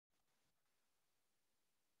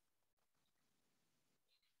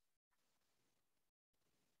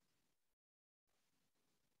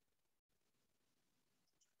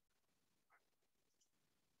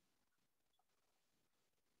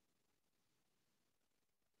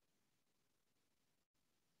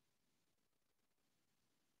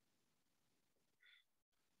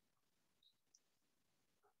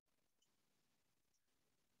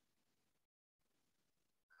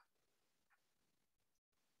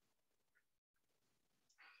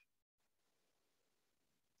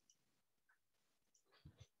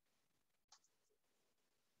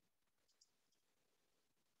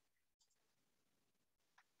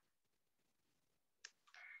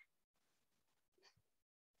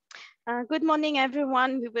Good morning,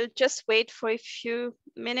 everyone. We will just wait for a few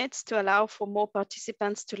minutes to allow for more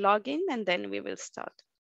participants to log in, and then we will start.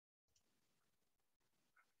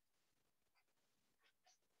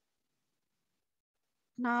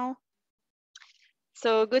 Now,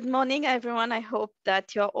 so good morning, everyone. I hope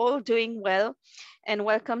that you're all doing well, and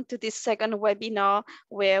welcome to this second webinar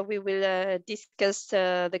where we will discuss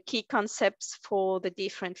the key concepts for the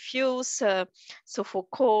different fuels. So for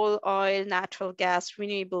coal, oil, natural gas,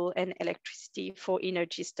 renewable, and electricity for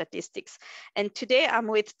energy statistics. And today I'm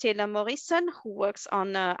with Taylor Morrison, who works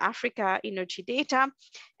on Africa energy data,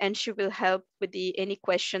 and she will help with any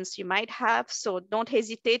questions you might have. So don't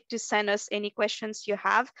hesitate to send us any questions you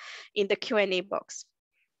have in the Q&A box.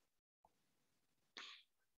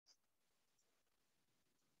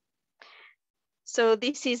 So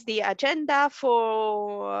this is the agenda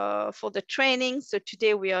for the training. So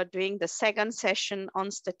today we are doing the second session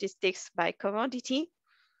on statistics by commodity.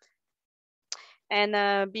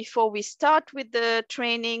 And before we start with the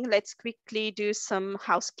training, let's quickly do some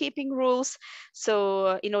housekeeping rules.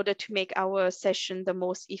 So in order to make our session the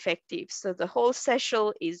most effective. So the whole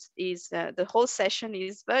session is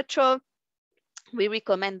virtual. We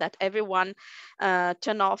recommend that everyone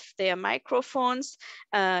turn off their microphones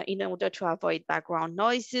in order to avoid background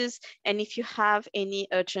noises. And if you have any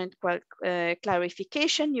urgent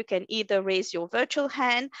clarification, you can either raise your virtual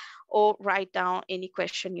hand or write down any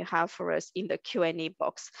question you have for us in the Q&A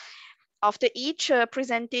box. After each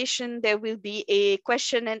presentation, there will be a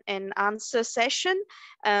question and answer session.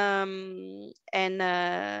 And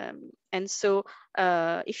so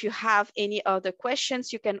if you have any other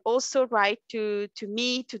questions, you can also write to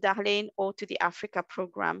me, to Darlene, or to the Africa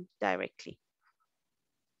program directly.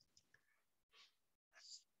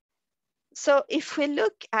 So if we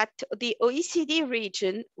look at the OECD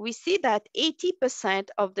region, we see that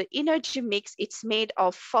 80% of the energy mix is made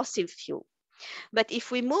of fossil fuel. But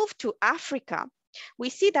if we move to Africa,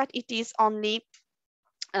 we see that it is only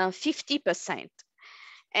 50%.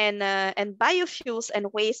 And biofuels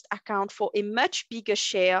and waste account for a much bigger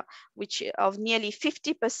share, which of nearly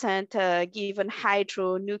 50%, given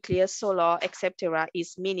hydro, nuclear, solar, etc.,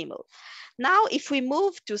 is minimal. Now, if we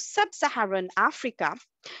move to sub-Saharan Africa,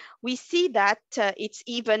 we see that it's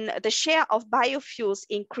even the share of biofuels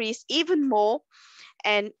increased even more,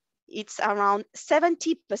 and it's around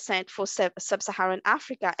 70% for sub-Saharan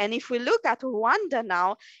Africa. And if we look at Rwanda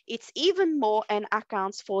now, it's even more and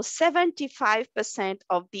accounts for 75%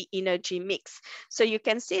 of the energy mix. So you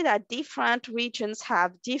can see that different regions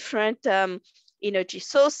have different energy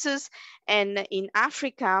sources. And in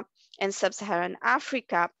Africa and sub-Saharan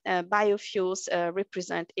Africa, biofuels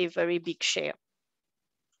represent a very big share.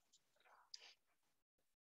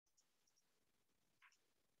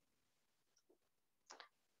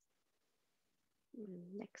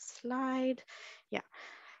 Next slide. Yeah.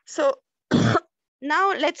 So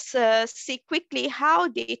now let's see quickly how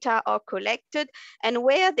data are collected and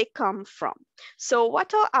where they come from. So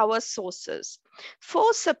what are our sources?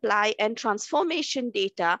 For supply and transformation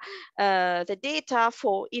data, the data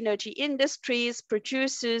for energy industries,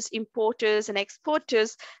 producers, importers, and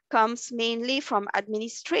exporters comes mainly from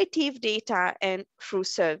administrative data and through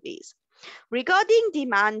surveys. Regarding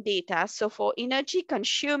demand data, so for energy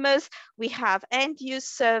consumers, we have end-use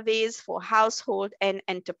surveys for household and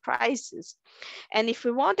enterprises. And if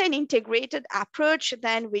we want an integrated approach,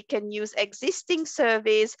 then we can use existing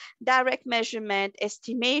surveys, direct measurement,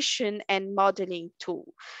 estimation, and modeling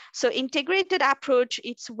tool. So integrated approach,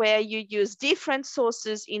 it's where you use different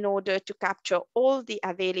sources in order to capture all the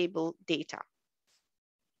available data.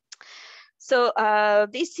 So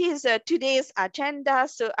this is today's agenda.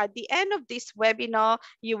 So at the end of this webinar,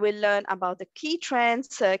 you will learn about the key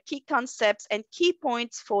trends, key concepts, and key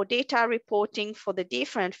points for data reporting for the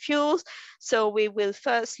different fuels. So we will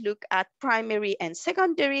first look at primary and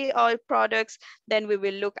secondary oil products. Then we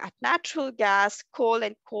will look at natural gas, coal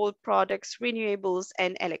and coal products, renewables,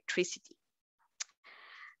 and electricity.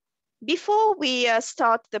 Before we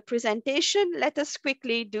start the presentation, let us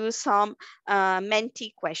quickly do some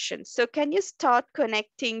Menti questions. So can you start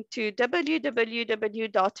connecting to www.menti.com?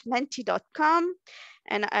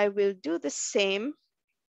 And I will do the same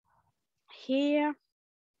here.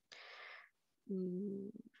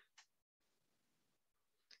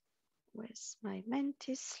 Where's my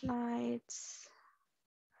Menti slides?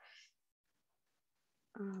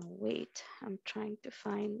 Wait, I'm trying to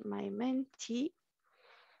find my Menti.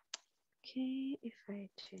 Okay, if I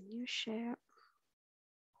do new share.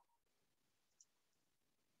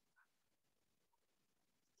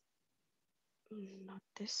 Not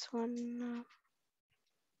this one.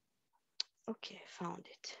 Okay, found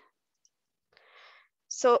it.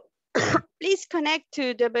 So please connect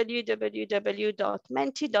to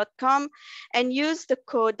www.menti.com and use the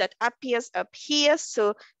code that appears up here.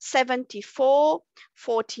 So 74,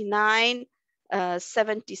 49,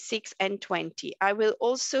 76, and 20. I will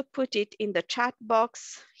also put it in the chat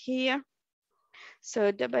box here.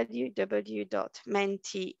 So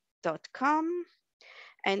www.menti.com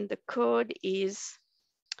and the code is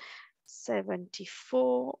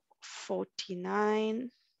 74,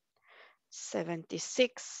 49,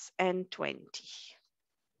 76, and 20.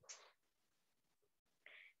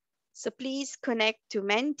 So please connect to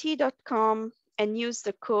menti.com and use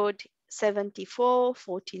the code 74,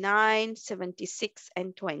 49, 76,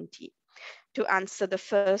 and 20 to answer the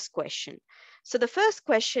first question. So the first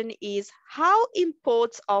question is, how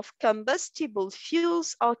imports of combustible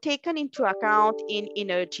fuels are taken into account in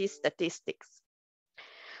energy statistics?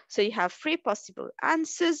 So you have three possible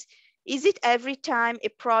answers. Is it every time a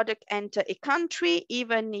product enters a country,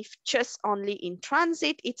 even if just only in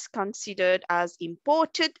transit, it's considered as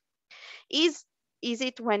imported? Is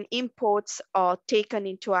it when imports are taken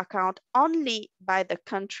into account only by the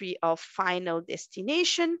country of final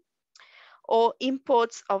destination? Or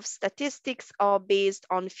imports of statistics are based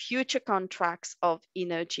on future contracts of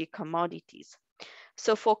energy commodities?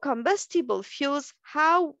 So for combustible fuels,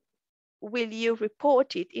 how will you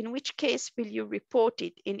report it? In which case will you report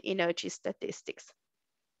it in energy statistics?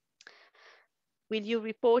 Will you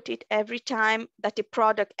report it every time that a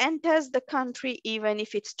product enters the country, even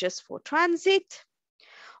if it's just for transit?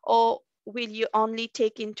 Or will you only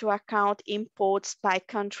take into account imports by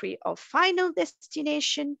country of final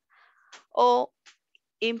destination? Or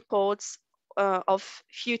imports of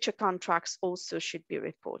future contracts also should be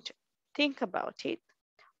reported? Think about it.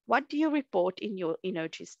 What do you report in your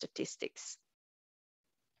energy statistics?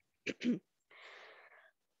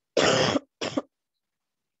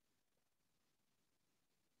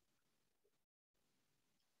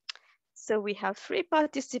 So we have three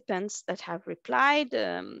participants that have replied.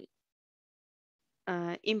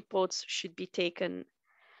 Imports should be taken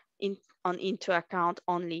into account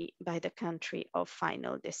only by the country of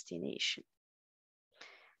final destination.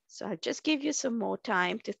 So I'll just give you some more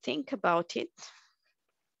time to think about it.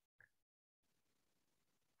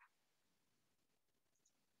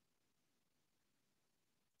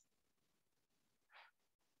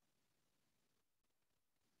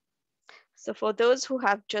 So for those who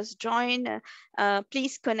have just joined,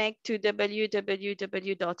 please connect to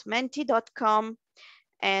www.menti.com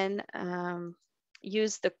and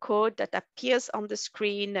use the code that appears on the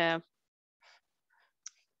screen to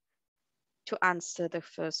answer the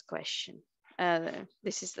first question.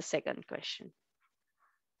 This is the second question.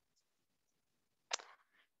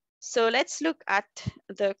 So let's look at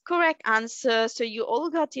the correct answer. So you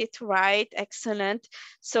all got it right, excellent.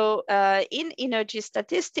 So in energy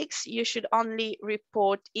statistics, you should only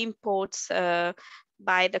report imports by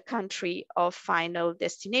the country of final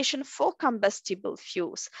destination for combustible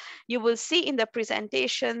fuels. You will see in the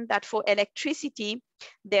presentation that for electricity,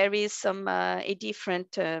 there is some a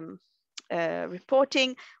different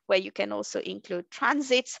reporting where you can also include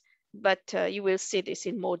transits, but you will see this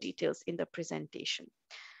in more details in the presentation.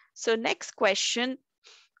 So next question,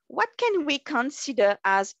 what can we consider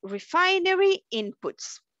as refinery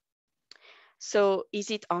inputs? So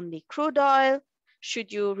is it only crude oil?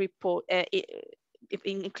 Should you report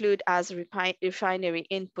include as refinery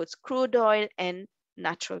inputs crude oil and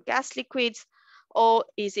natural gas liquids? Or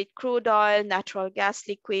is it crude oil, natural gas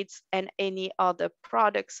liquids, and any other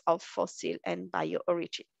products of fossil and bio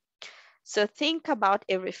origin? So think about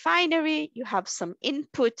a refinery. You have some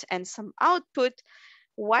input and some output.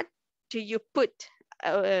 What do you put?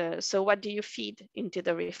 So what do you feed into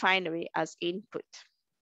the refinery as input?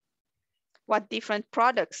 What different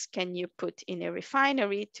products can you put in a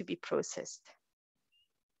refinery to be processed?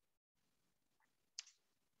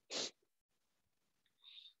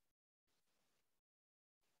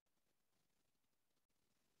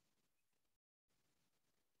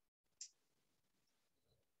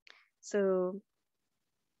 So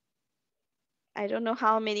I don't know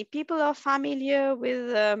how many people are familiar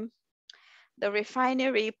with the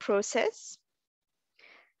refinery process,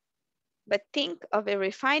 but think of a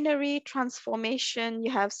refinery transformation.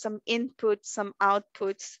 You have some inputs, some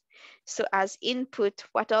outputs. So as input,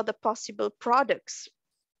 what are the possible products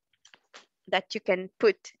that you can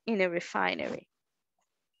put in a refinery?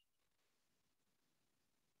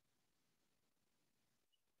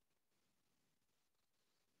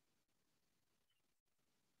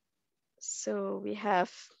 So we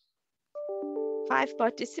have 5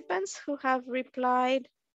 participants who have replied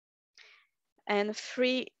and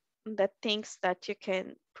 3 that thinks that you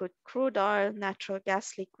can put crude oil, natural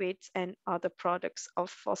gas liquids, and other products of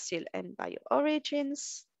fossil and bio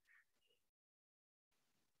origins.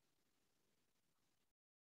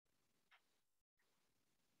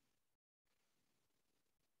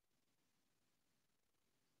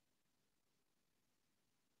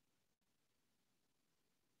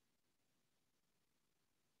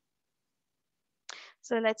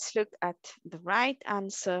 So let's look at the right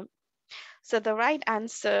answer. So the right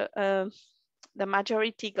answer, the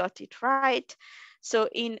majority got it right. So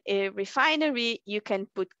in a refinery, you can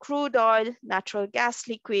put crude oil, natural gas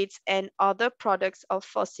liquids, and other products of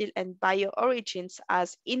fossil and bio origins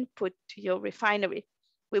as input to your refinery.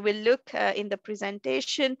 We will look in the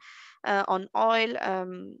presentation on oil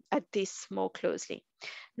at this more closely.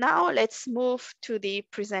 Now let's move to the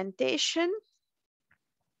presentation.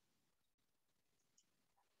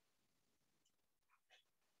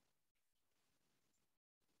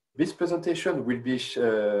 This presentation will be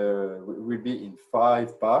in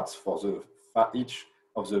 5 parts for each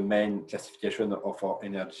of the main classification of our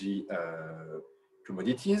energy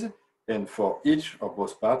commodities. And for each of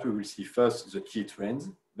those parts, we will see first the key trends,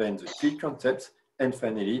 then the key concepts, and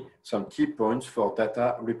finally some key points for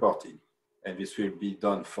data reporting. And this will be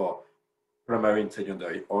done for primary and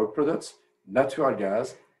secondary oil products, natural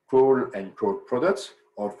gas, coal and coal products.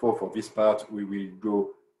 Although for this part, we will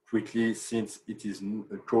go quickly since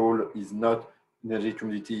coal is not energy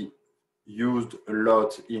commodity used a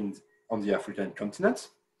lot on the African continent.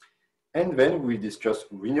 And then we discuss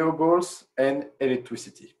renewables and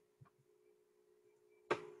electricity.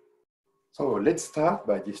 So let's start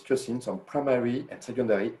by discussing some primary and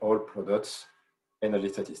secondary oil products energy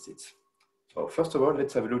statistics. So first of all,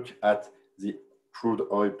 let's have a look at the crude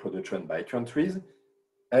oil production by countries.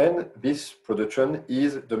 And this production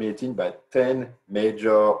is dominated by 10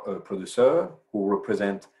 major producers who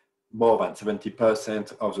represent more than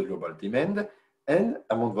 70% of the global demand. And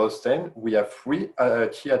among those 10, we have 3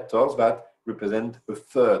 key actors that represent a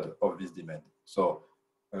third of this demand. So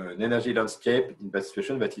an energy landscape in that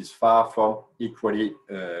situation that is far from equally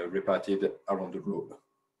reparted around the globe.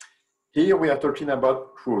 Here we are talking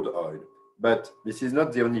about crude oil, but this is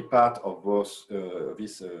not the only part of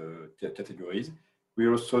these categories. We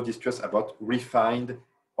also discuss about refined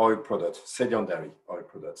oil products, secondary oil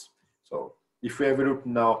products. So if we have a look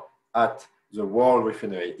now at the world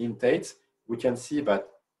refinery intakes, we can see that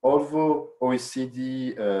although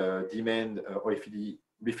OECD OECD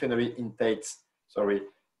refinery intakes,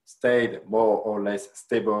 stayed more or less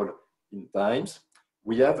stable in times,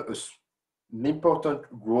 we have an important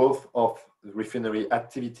growth of refinery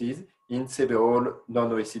activities in several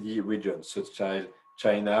non-OECD regions, such as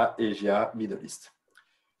China, Asia, Middle East.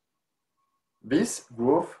 This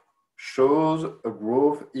growth shows a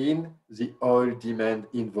growth in the oil demand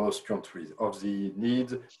in those countries, of the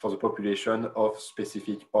need for the population of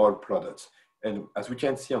specific oil products. And as we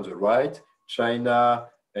can see on the right, China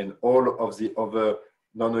and all of the other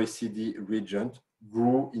non-OECD regions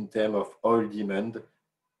grew in terms of oil demand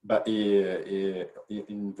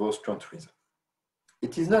in those countries.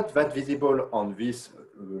 It is not that visible on this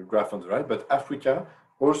graph on the right, but Africa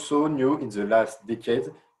also knew in the last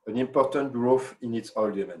decade an important growth in its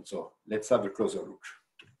oil demand. So let's have a closer look.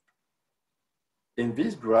 In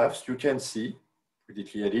these graphs, you can see pretty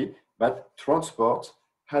clearly that transport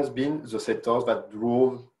has been the sectors that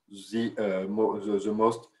drove the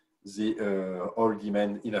most oil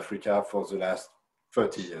demand in Africa for the last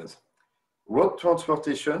 30 years. Road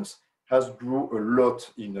transportations has grew a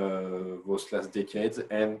lot in those last decades,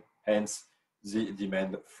 and hence the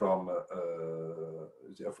demand for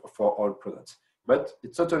oil products. But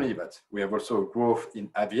it's not only that. We have also growth in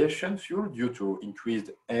aviation fuel due to increased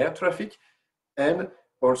air traffic, and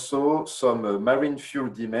also some marine fuel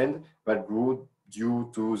demand that grew due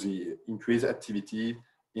to the increased activity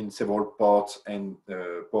in several ports and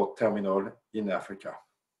port terminals in Africa.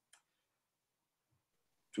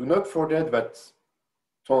 Do not forget that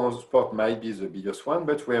transport might be the biggest one,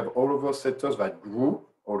 but we have all of those sectors that grew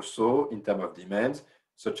also in terms of demand,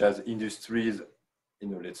 such as industries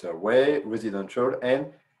in a lesser way, residential, and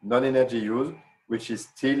non-energy use, which is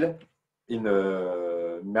still in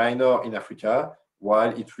a minor in Africa,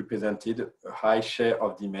 while it represented a high share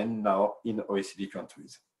of demand now in OECD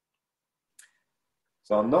countries.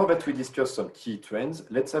 So now that we discussed some key trends,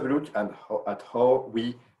 let's have a look at how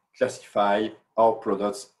we classify our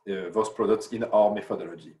products, those products in our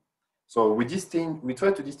methodology. So we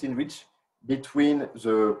try to distinguish between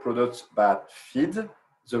the products that feed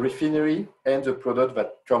the refinery and the product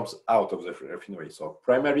that comes out of the refinery. So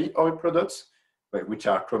primary oil products, which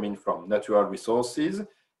are coming from natural resources,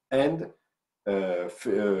 and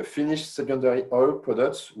finished secondary oil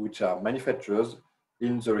products which are manufactured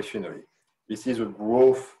in the refinery. This is a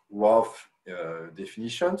rough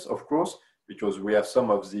definitions, of course, because we have some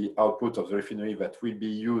of the output of the refinery that will be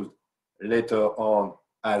used later on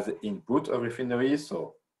as input of refinery.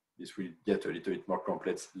 So this will get a little bit more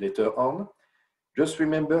complex later on. Just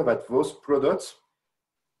remember that those products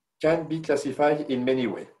can be classified in many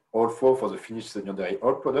ways. Also for the finished secondary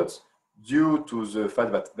oil products, due to the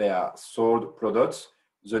fact that they are sold products,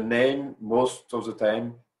 the name most of the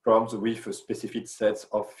time comes with a specific set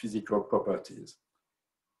of physical properties.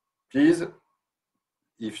 Please,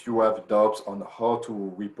 if you have doubts on how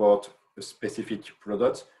to report a specific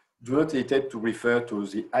product, do not hesitate to refer to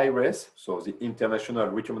the IRES, so the International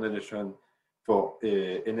Recommendation for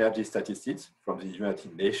Energy Statistics from the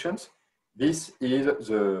United Nations. This is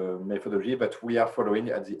the methodology that we are following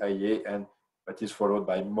at the IEA and that is followed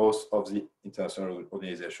by most of the international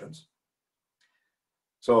organizations.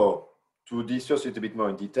 So to discuss it a bit more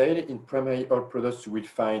in detail, in primary oil products, you will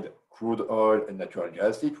find crude oil and natural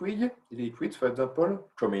gas liquids, for example,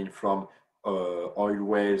 coming from oil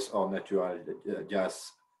wells or natural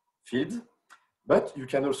gas fields. But you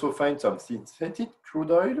can also find some synthetic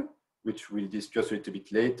crude oil, which we'll discuss a little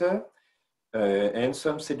bit later, and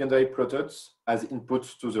some secondary products as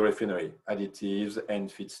inputs to the refinery, additives and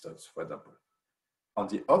feedstocks, for example. On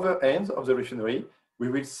the other end of the refinery, we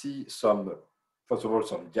will see some, first of all,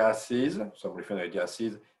 some gases, some refinery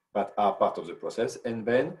gases that are part of the process, and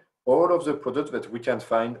then all of the products that we can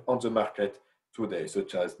find on the market today,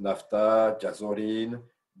 such as naphtha, gasoline,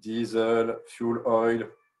 diesel, fuel oil,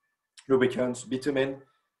 lubricants, bitumen,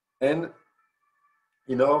 and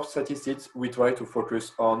in our statistics, we try to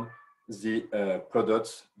focus on the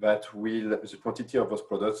products that will, the quantity of those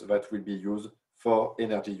products that will be used for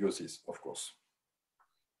energy uses, of course.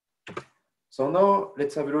 So now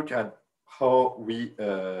let's have a look at how we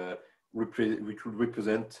could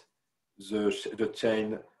represent the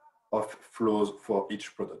chain of flows for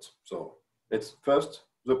each product. So let's first,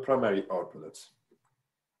 the primary oil products.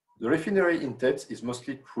 The refinery intake is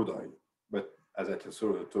mostly crude oil, but as I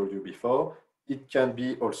told you before, it can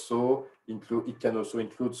also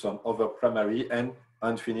include some other primary and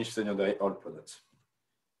unfinished secondary oil products.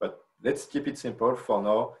 But let's keep it simple for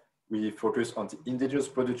now. We focus on the indigenous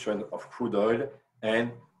production of crude oil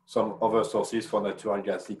and some other sources for natural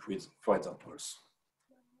gas liquids, for examples.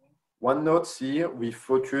 One note here, we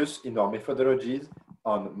focus in our methodologies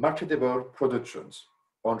on marketable productions,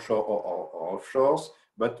 onshore or offshore,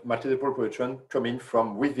 but marketable production coming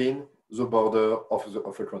from within the border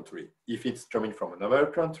of a country. If it's coming from another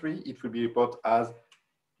country, it will be reported as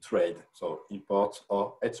trade, so imports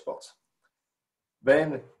or exports.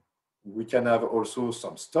 Then we can have also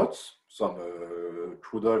some stocks, some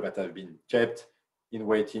crude oil that have been kept in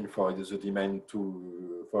waiting for the demand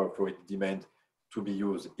for its demand to be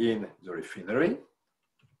used in the refinery.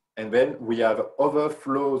 And then we have other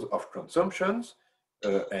flows of consumptions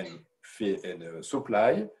and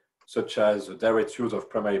supply, such as the direct use of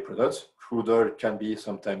primary products. Crude oil can be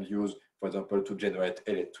sometimes used, for example, to generate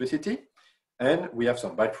electricity. And we have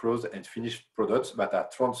some byproducts and finished products that are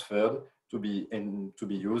transferred to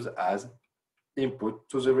be used as input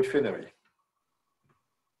to the refinery.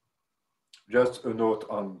 Just a note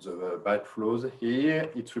on the byproducts here,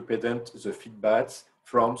 it represents the feedbacks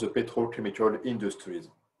from the petrochemical industries.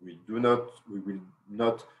 We will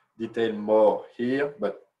not detail more here,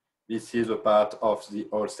 but this is a part of the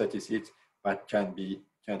oil statistics that can be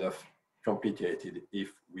kind of complicated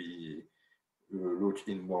if we look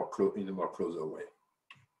in a more closer way.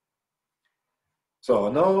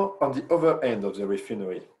 So now on the other end of the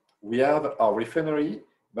refinery, we have our refinery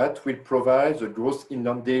that will provide the gross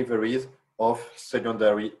inland deliveries of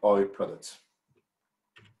secondary oil products.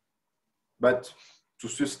 But to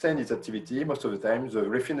sustain its activity, most of the time, the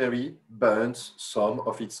refinery burns some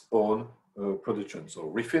of its own production. So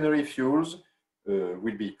refinery fuels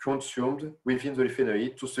will be consumed within the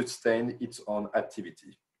refinery to sustain its own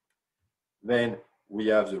activity. Then we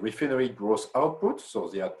have the refinery gross output, so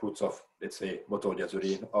the outputs of, let's say, motor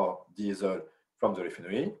gasoline or diesel from the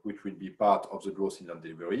refinery, which will be part of the gross inland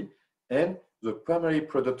delivery, and the primary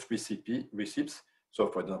product receipts. So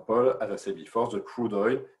for example, as I said before, the crude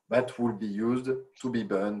oil that will be used to be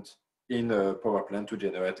burned in a power plant to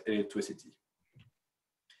generate electricity.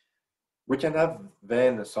 We can have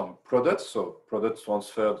then some products, so products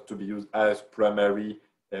transferred to be used as primary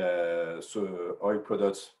oil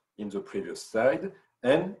products in the previous slide,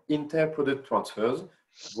 and inter-product transfers.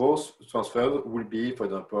 Those transfers will be, for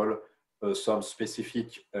example, some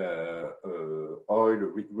specific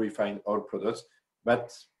refined oil products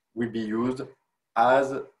that will be used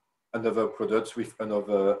as another product with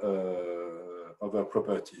another other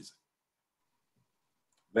properties.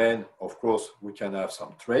 Then, of course, we can have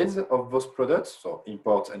some trades of those products, so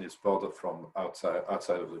import and export from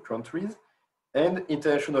outside of the countries, and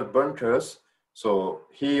international bunkers. So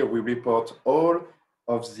here we report all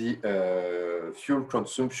of the fuel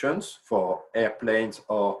consumptions for airplanes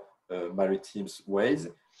or maritime ways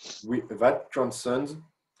that concerns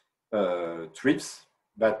trips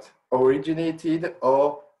that originated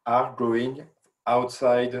or are going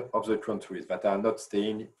outside of the countries, that are not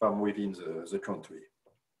staying from within the country.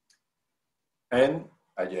 And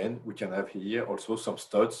again, we can have here also some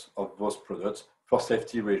studs of those products for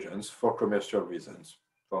safety reasons, for commercial reasons,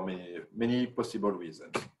 for many possible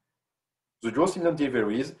reasons. The gross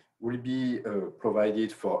inventories will be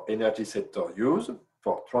provided for energy sector use,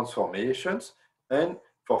 for transformations, and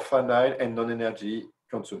for final and non-energy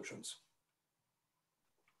consumptions.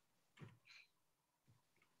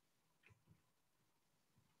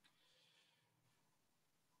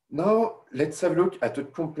 Now, let's have a look at a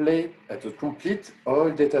complete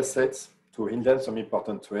oil data sets to highlight some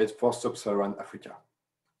important trades for Sub-Saharan Africa.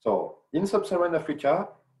 So, in Sub-Saharan Africa,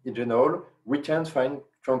 in general, we can find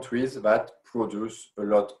countries that produce a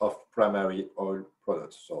lot of primary oil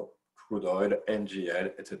products, so crude oil,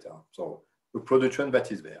 NGL, etc. So, the production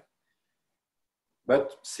that is there.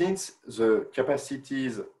 But since the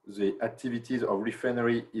capacities, the activities of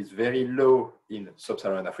refinery is very low in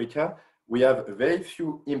Sub-Saharan Africa, we have very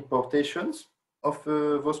few importations of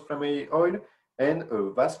those primary oil and a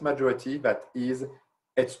vast majority that is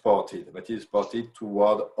exported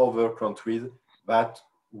toward other countries that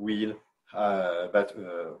will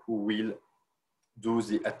who will do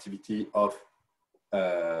the activity of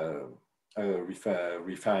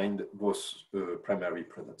refined those primary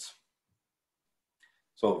products.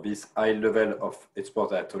 So this high level of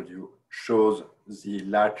export I told you shows the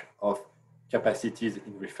lack of capacities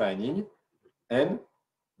in refining. And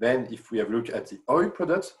then if we have a look at the oil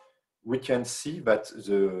products, we can see that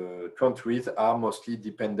the countries are mostly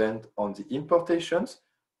dependent on the importations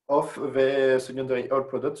of the secondary oil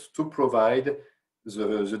products to provide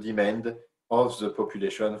the demand of the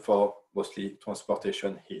population for mostly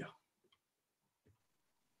transportation here.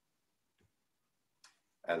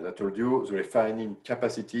 As I told you, the refining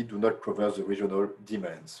capacity do not cover the regional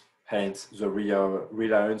demands. Hence, the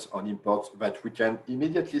reliance on imports that we can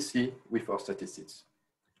immediately see with our statistics.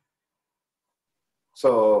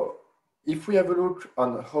 So, if we have a look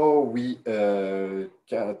on how we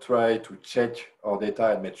can try to check our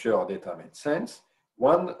data and make sure our data makes sense,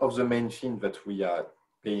 one of the main things that we are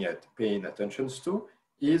paying attention to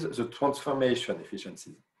is the transformation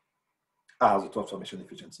efficiencies.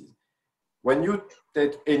 When you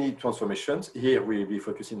take any transformations, here we'll be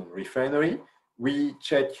focusing on refinery, we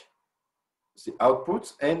check the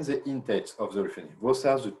outputs and the intakes of the refinery. Those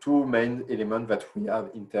are the two main elements that we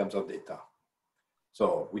have in terms of data.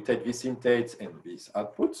 So we take these intakes and these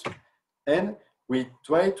outputs, and we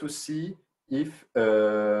try to see if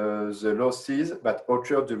the losses that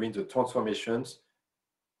occurred during the transformations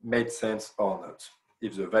made sense or not,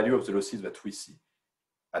 if the value of the losses that we see.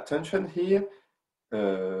 Attention here,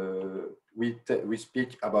 we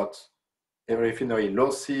speak about refinery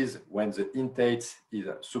losses when the intake is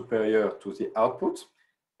superior to the output,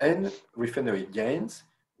 and refinery gains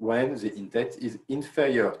when the intake is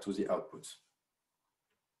inferior to the output.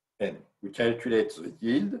 And we calculate the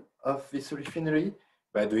yield of this refinery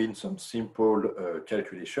by doing some simple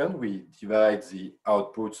calculation. We divide the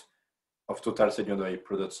output of total secondary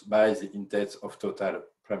products by the intake of total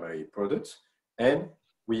primary products, and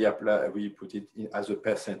we put it in as a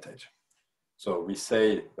percentage. So we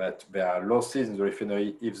say that there are losses in the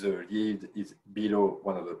refinery if the yield is below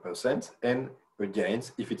 100% and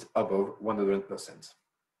gains if it's above 100%.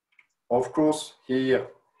 Of course, here,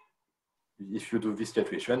 if you do this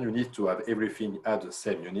calculation, you need to have everything at the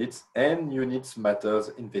same units, and units matters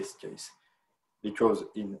in this case. Because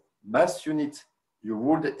in mass units, you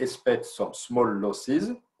would expect some small losses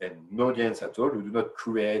and no gains at all. You do not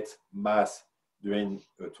create mass during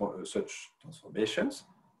such transformations.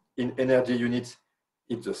 In energy units,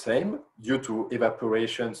 it's the same. Due to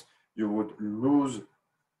evaporations, you would lose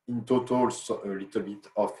in total a little bit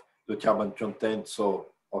of the carbon content, so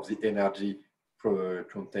of the energy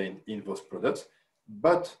contained in those products.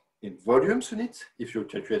 But in volumes units, if you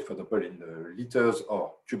calculate, for example, in liters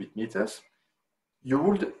or cubic meters, you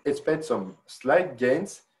would expect some slight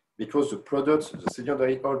gains because the products, the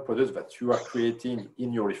secondary oil products that you are creating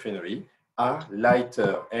in your refinery are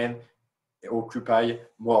lighter and occupy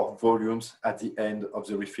more volumes at the end of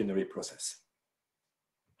the refinery process.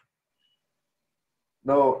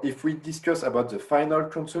 Now, if we discuss about the final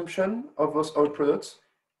consumption of those oil products,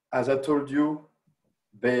 as I told you,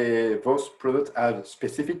 those products have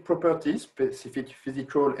specific properties, specific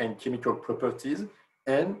physical and chemical properties,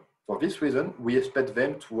 and for this reason, we expect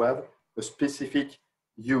them to have a specific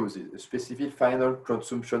use, a specific final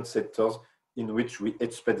consumption sectors in which we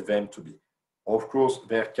expect them to be. Of course,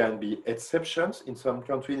 there can be exceptions in some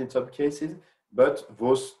countries, in some cases, but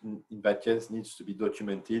those, in that case, needs to be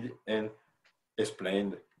documented and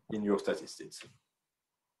explained in your statistics.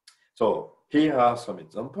 So here are some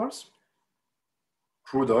examples.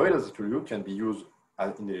 Crude oil, as I told you, can be used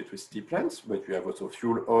in electricity plants, but you have also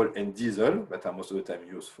fuel oil and diesel that are most of the time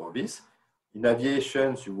used for this. In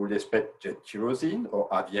aviation, you would expect jet kerosene or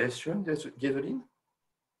aviation gasoline.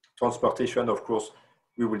 Transportation, of course,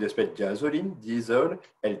 we would expect gasoline, diesel,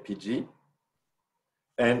 LPG,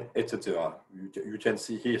 and etc. You can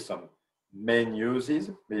see here some main uses,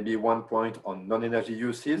 maybe 1 point on non-energy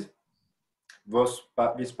uses.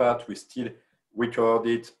 This part we still record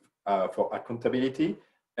it for accountability,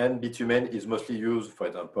 and bitumen is mostly used, for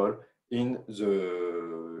example, in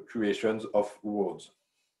the creations of roads.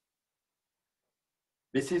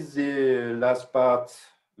 This is the last part.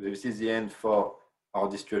 This is the end for our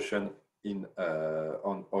discussion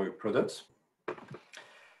on oil products.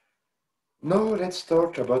 Now let's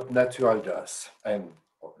talk about natural gas, and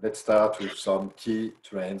let's start with some key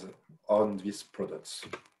trends on these products.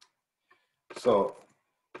 So,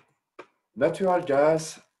 natural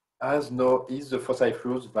gas is the fossil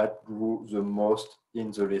fuels that grew the most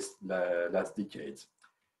in the last decades.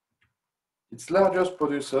 Its largest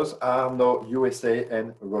producers are now USA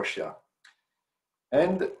and Russia.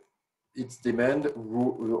 And its demand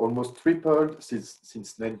almost tripled since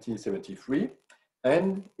 1973.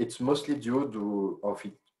 And it's mostly due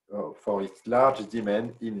for its large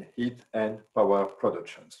demand in heat and power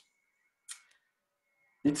productions.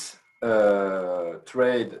 Its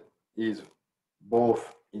trade is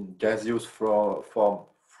both in gaseous form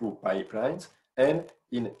through pipelines and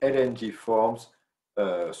in LNG forms,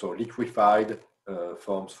 so liquefied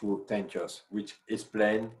forms through tankers, which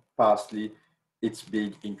explain partially its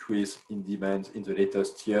big increase in demand in the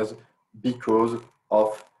latest years because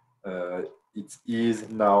of its ease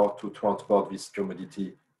now to transport this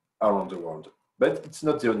commodity around the world. But it's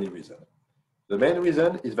not the only reason. The main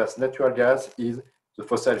reason is that natural gas is the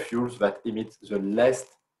fossil fuels that emit the less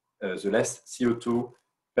CO2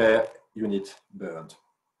 per unit burned.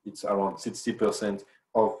 It's around 60%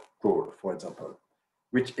 of coal, for example,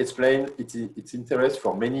 which explains its interest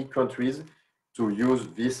for many countries to use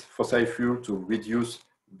this fossil fuel to reduce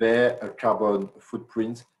their carbon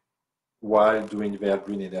footprint while doing their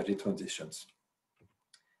green energy transitions.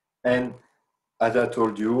 And as I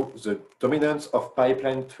told you, the dominance of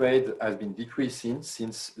pipeline trade has been decreasing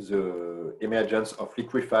since the emergence of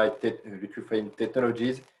liquefying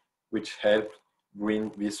technologies, which help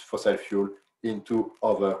bring this fossil fuel into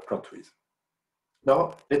other countries.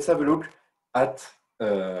 Now, let's have a look at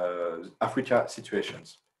Africa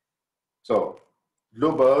situations. So,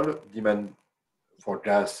 global demand for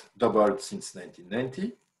gas doubled since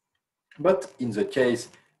 1990, but in the case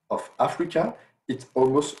of Africa, it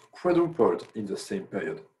almost quadrupled in the same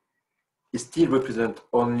period. It still represents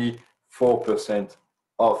only 4%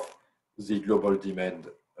 of the global demand,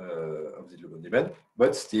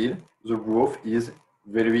 but still the growth is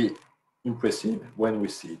very impressive when we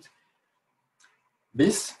see it.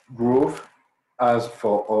 This growth, as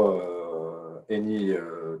for any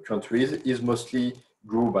countries, is mostly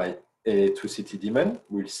grew by electricity demand.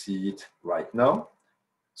 We'll see it right now.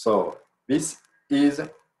 So this is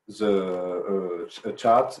a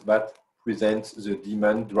chart that presents the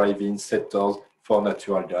demand driving sectors for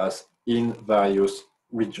natural gas in various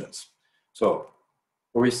regions. So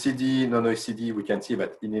OECD, non-OECD, we can see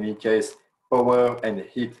that in any case, power and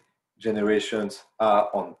heat generations are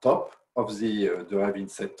on top of the driving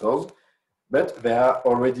sectors, but there are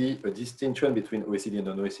already a distinction between OECD and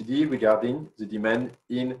non-OECD regarding the demand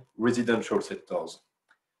in residential sectors,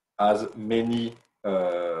 as many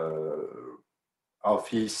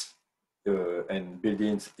office and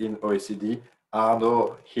buildings in OECD are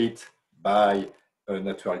now hit by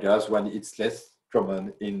natural gas when it's less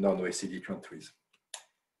common in non-OECD countries.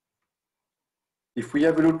 If we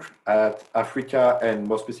have a look at Africa and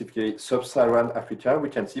more specifically sub-Saharan Africa, we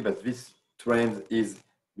can see that this trend is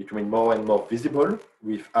becoming more and more visible,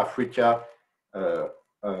 with Africa as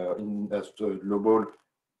the global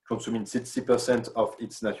consuming 60% of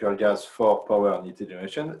its natural gas for power and heat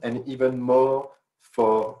generation, and even more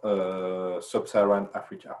for sub-Saharan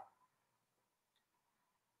Africa.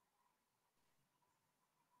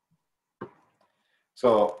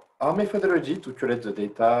 So our methodology to collect the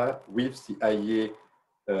data with the IEA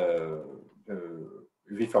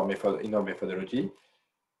in our methodology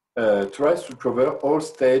tries to cover all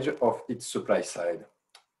stages of its supply side.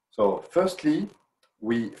 So firstly,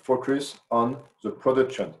 we focus on the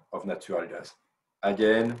production of natural gas.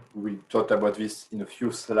 Again, we talked about this in a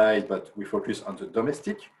few slides, but we focus on the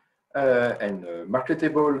domestic and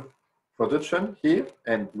marketable production here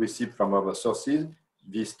and receive from other sources.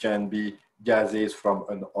 This can be gases from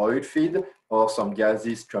an oil field or some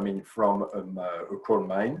gases coming from a coal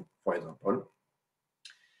mine, for example.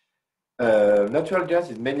 Natural gas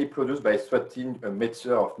is mainly produced by extracting a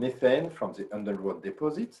mixture of methane from the underground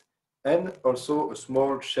deposits and also a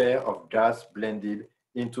small share of gas blended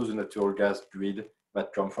into the natural gas grid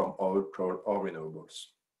that come from oil, coal, or renewables.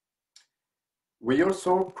 We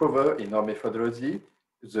also cover in our methodology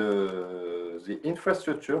the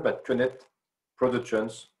infrastructure that connect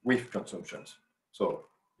productions with consumptions. So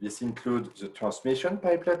this includes the transmission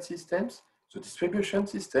pipeline systems, the distribution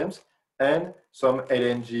systems, and some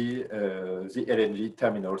LNG, the LNG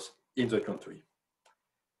terminals in the country.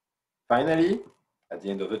 Finally, at the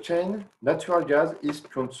end of the chain, natural gas is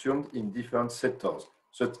consumed in different sectors,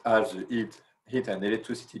 such as the heat and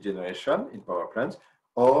electricity generation in power plants,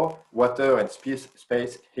 or water and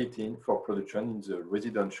space heating for production in the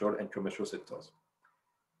residential and commercial sectors.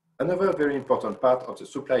 Another very important part of the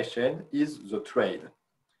supply chain is the trade.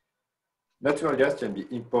 Natural gas can be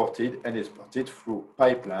imported and exported through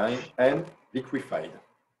pipeline and liquefied,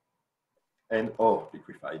 or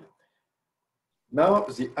liquefied. Now,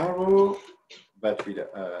 the arrow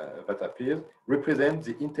that appears represents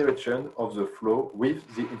the interaction of the flow with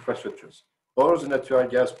the infrastructures. All the natural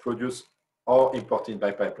gas produced or imported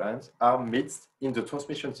by pipelines are mixed in the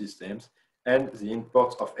transmission systems, and the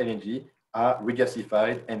imports of LNG are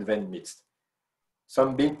regasified and then mixed.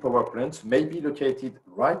 Some big power plants may be located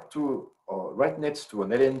right next to an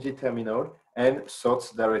LNG terminal and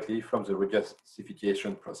sourced directly from the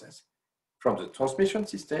regasification process. From the transmission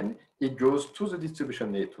system, it goes to the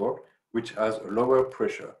distribution network, which has a lower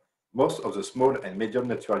pressure. Most of the small and medium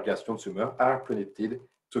natural gas consumers are connected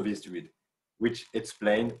to this grid, which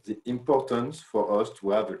explains the importance for us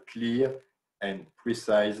to have a clear and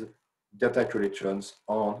precise data collections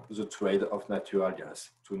on the trade of natural gas,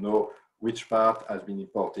 to know which part has been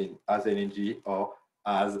imported as LNG or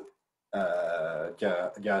as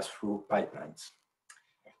gas through pipelines.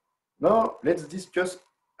 Now, let's discuss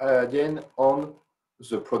again on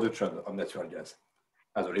the production of natural gas.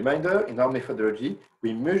 As a reminder, in our methodology,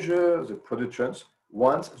 we measure the productions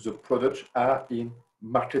once the products are in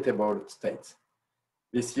marketable state.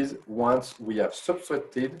 This is once we have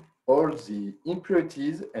subtracted all the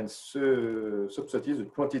impurities and subtracted the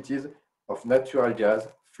quantities of natural gas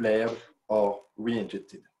flared or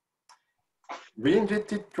re-injected.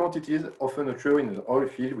 Re-injected quantities often occur in an oil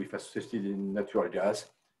field with associated natural gas.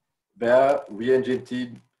 They are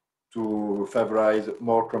re-injected to favorize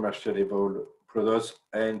more commercializable products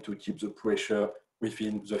and to keep the pressure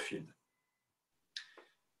within the field.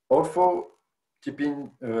 Also,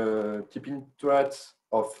 keeping track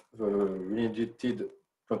of re-injected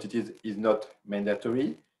quantities is not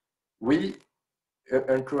mandatory. We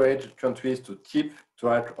encourage countries to keep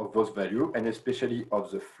track of those values, and especially of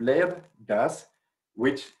the flared gas,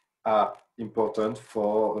 which are important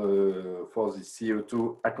for the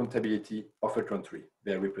CO2 accountability of a country.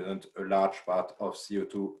 They represent a large part of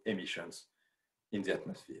CO2 emissions in the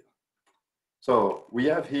atmosphere. So we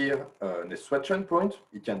have here an extraction point.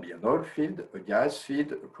 It can be an oil field, a gas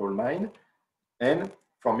field, a coal mine, and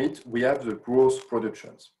from it we have the gross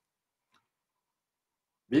productions.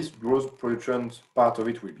 This gross productions, part of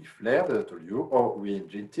it will be flared, as I told you, or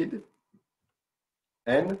re-injected,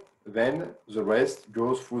 and then the rest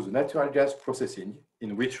goes through the natural gas processing,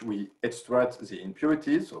 in which we extract the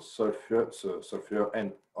impurities, so sulfur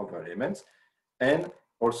and other elements, and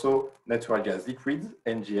also natural gas liquids,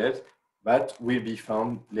 NGLs, that will be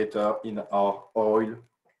found later in our oil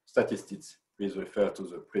statistics. Please refer to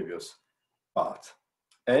the previous part.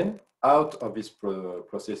 And out of this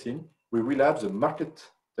processing, we will have the marketed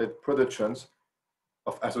productions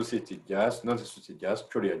of associated gas, non-associated gas,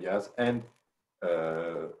 collier gas, and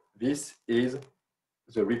this is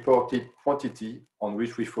the reported quantity on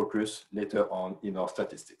which we focus later on in our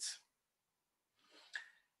statistics.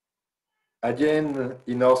 Again,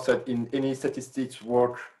 in any statistics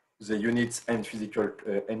work, the units and physical,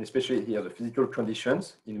 and especially here, the physical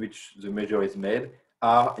conditions in which the measure is made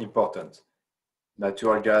are important.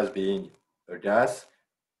 Natural gas being a gas,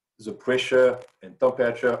 the pressure and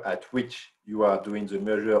temperature at which you are doing the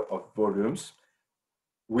measure of volumes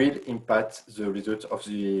will impact the result of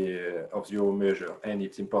your measure. And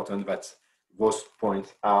it's important that those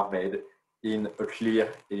points are made in a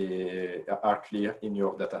clear in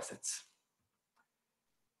your data sets.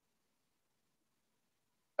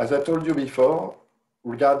 As I told you before,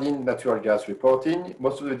 regarding natural gas reporting,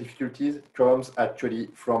 most of the difficulties comes actually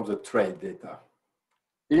from the trade data.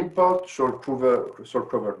 Import should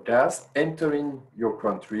cover gas entering your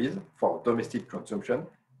countries for domestic consumption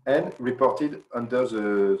and reported under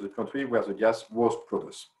the country where the gas was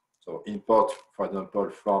produced. So import, for example,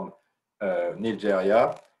 from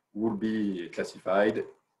Nigeria will be classified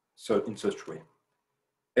in such way.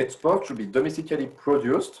 Export should be domestically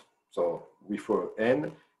produced, so with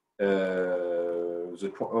N,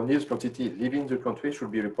 the unused quantity leaving the country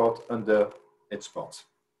should be reported under exports.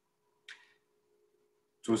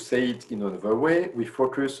 To say it in another way, we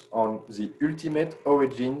focus on the ultimate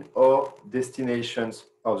origin or destinations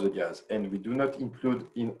of the gas, and we do not include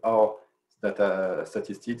in our data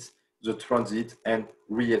statistics the transit and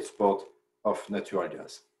re-export of natural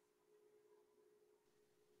gas.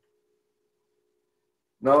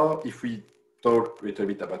 Now, if we talk a little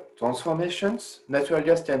bit about transformations, natural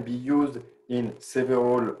gas can be used in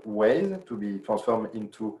several ways to be transformed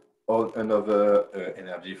into another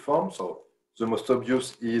energy form. So the most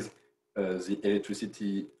obvious is the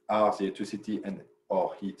electricity and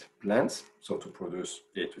or heat plants, so to produce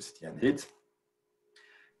electricity and heat.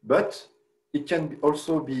 But it can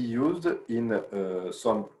also be used in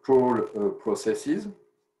some coal processes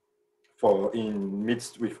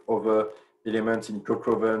mixed with other elements in coke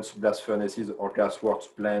ovens, blast furnaces, or gas works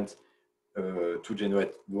plants to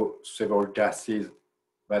generate several gases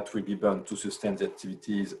that will be burned to sustain the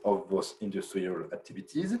activities of those industrial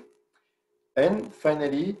activities. And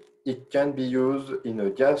finally, it can be used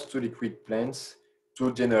in gas to liquid plants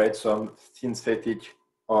to generate some synthetic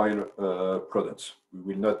oil products.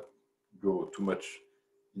 We will not go too much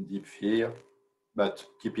in depth here, but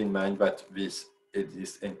keep in mind that this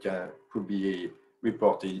exists and could be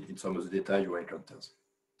reported in some of the data you encounter.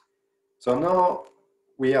 So now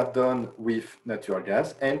we are done with natural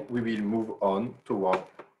gas and we will move on toward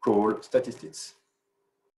coal statistics.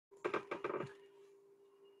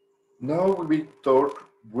 Now we will talk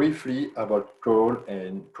briefly about coal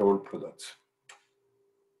and coal products.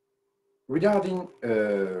 Regarding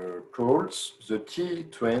coals, the key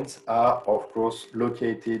trends are, of course,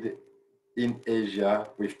 located in Asia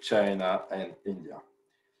with China and India.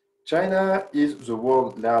 China is the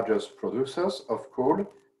world's largest producer of coal,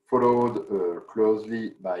 followed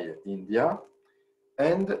closely by India.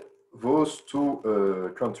 And those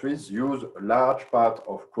two countries use a large part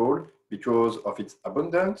of coal because of its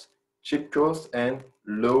abundance, cheap cost, and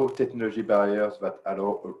low technology barriers that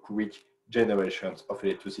allow a quick generation of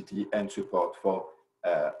electricity and support for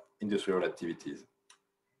industrial activities,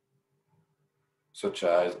 such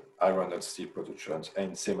as iron and steel productions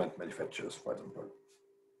and cement manufacturers, for example.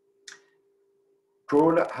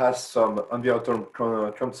 Coal has some environmental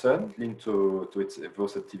concerns linked to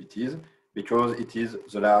those activities because it is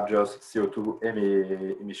the largest CO2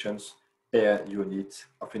 emissions per unit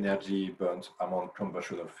of energy burned among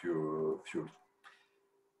conventional fuel.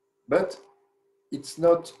 But it's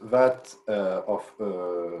not that of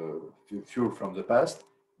fuel from the past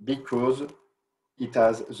because it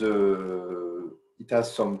has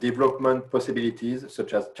some development possibilities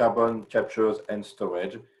such as carbon capture and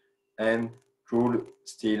storage, and could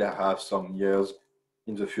still have some years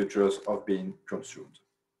in the future of being consumed.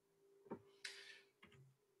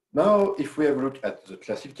 Now, if we have a look at the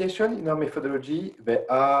classification in our methodology, there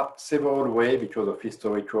are several ways, because of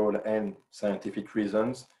historical and scientific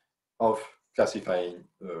reasons, of classifying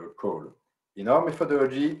coal. In our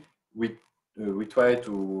methodology, we try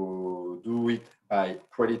to do it by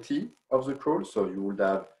quality of the coal. So you would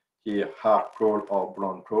have here hard coal or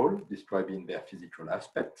brown coal, describing their physical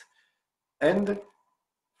aspect. And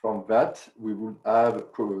from that, we would have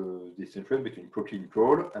distinction between coking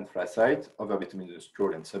coal, anthracite, overbituminous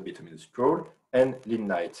coal and subbituminous coal, and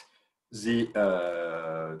lignite. The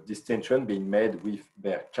distinction being made with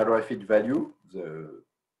their calorific value, the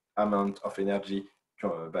amount of energy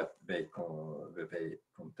that they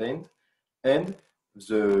contain, and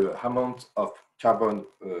the amount of carbon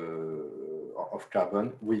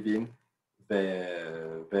within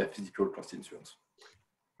their physical constituents.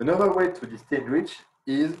 Another way to distinguish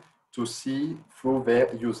is to see through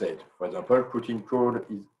their usage. For example, coking coal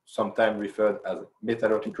is sometimes referred as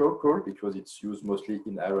metallurgical coal because it's used mostly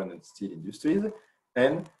in iron and steel industries,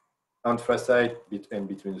 and anthracite and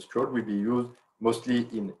bituminous coal will be used mostly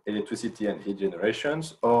in electricity and heat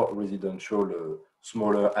generations or residential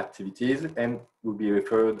smaller activities, and will be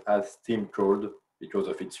referred as steam coal because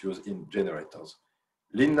of its use in generators.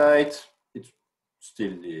 Lignite, it's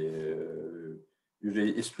still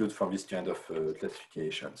usually excluded from this kind of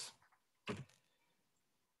classifications.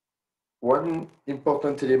 One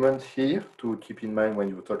important element here to keep in mind when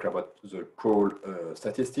you talk about the coal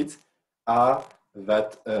statistics are that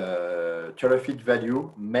calorific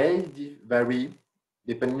value may vary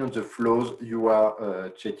depending on the flows you are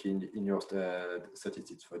checking in your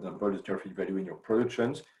statistics. For example, the calorific value in your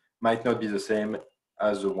productions might not be the same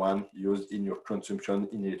as the one used in your consumption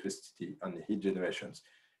in electricity and heat generations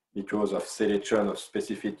because of selection of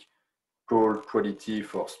specific coal quality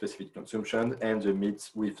for specific consumption and the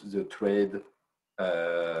mix with the trade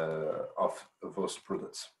of those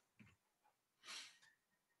products.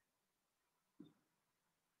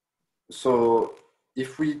 So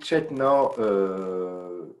if we check now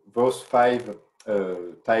those 5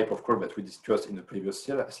 types of coal that we discussed in the previous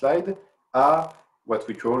slide are what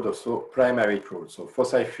we called also primary coal. So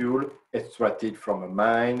fossil fuel extracted from a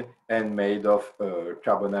mine and made of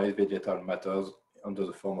carbonized vegetal matters under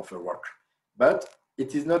the form of a rock. But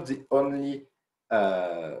it is not the only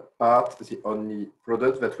the only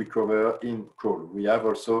product that we cover in coal. We have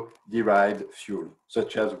also derived fuel,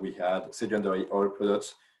 such as we had secondary oil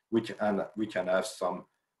products, we can have some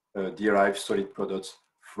derived solid products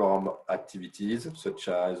from activities such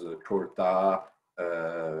as coal tar,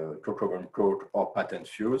 coke coke, or patent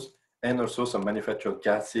fuels, and also some manufactured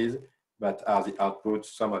gases that are the outputs,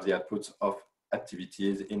 some of the outputs of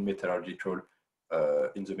activities in metallurgical,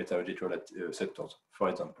 in the metallurgical sectors, for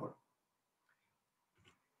example.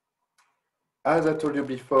 As I told you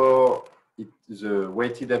before, the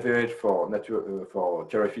weighted average for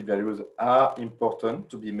calorific values are important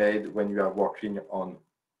to be made when you are working on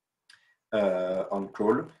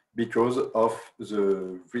coal because of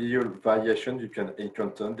the real variation you can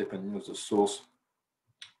encounter depending on the source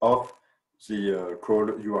of the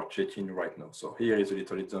coal you are checking right now. So here is a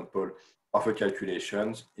little example of a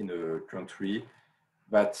calculations in a country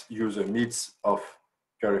that use a mix of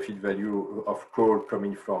calorific value of coal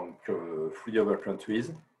coming from 3 other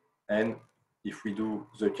countries. And if we do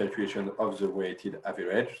the calculation of the weighted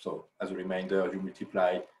average, so as a reminder, you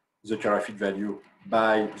multiply the calorific value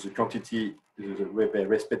by the quantity, the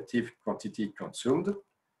respective quantity consumed,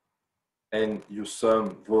 and you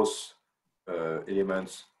sum those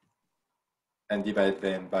elements and divide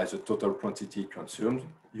them by the total quantity consumed,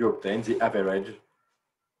 you obtain the average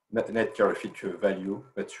net calorific value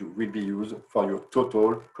that you will be used for your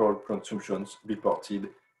total coal consumptions reported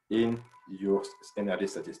in your energy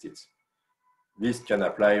statistics. This can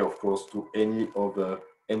apply, of course, to any other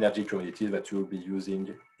energy commodities that you will be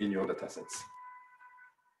using in your datasets.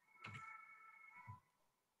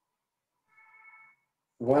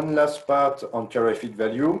 One last part on calorific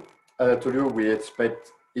value. As I told you, we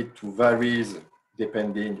expect it to vary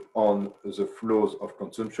depending on the flows of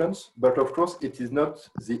consumptions. But of course, it is not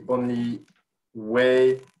the only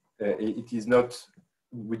way,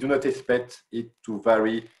 we do not expect it to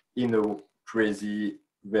vary in a crazy,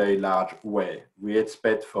 very large way. We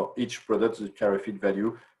expect for each product, the calorific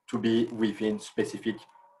value to be within specific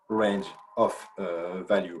range of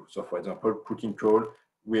value. So for example, cooking coal,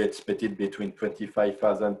 we expected between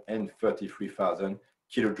 25,000 and 33,000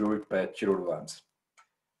 kilojoules per kilograms.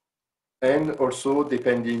 And also,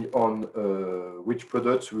 depending on which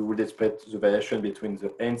products, we would expect the variation between the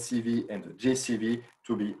NCV and the GCV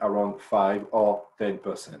to be around 5 or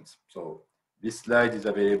 10%. So this slide is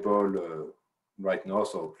available right now,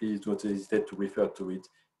 so please don't hesitate to refer to it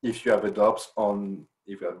if you have doubts on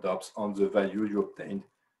the value you obtained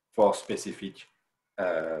for specific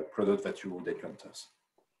product that you would encounter.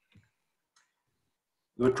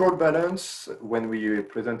 The coal balance, when we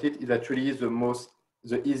present it, is actually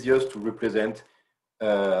the easiest to represent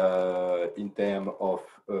in terms of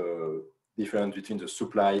difference between the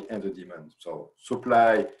supply and the demand. So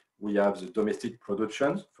supply, we have the domestic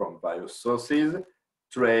productions from various sources,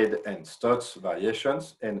 trade and stocks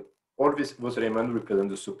variations, and all those elements represent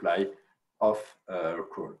the supply of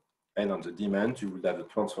coal. And on the demand, you will have the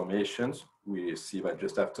transformations, we see that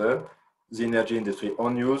just after, the energy industry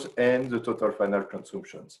on use, and the total final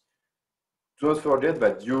consumptions. Do not forget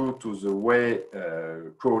that due to the way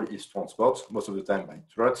coal is transported, most of the time by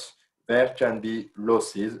trucks, there can be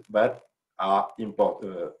losses that are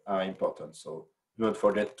important. So do not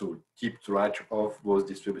forget to keep track of those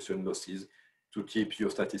distribution losses to keep your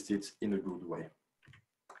statistics in a good way.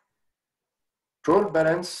 Coal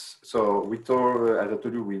balance, so we talk, as I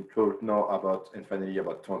told you, we talk now about, and finally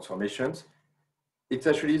about transformations. It's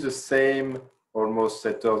actually the same almost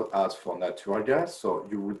setup as for natural gas. So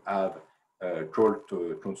you would have coal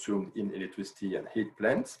consumed in electricity and heat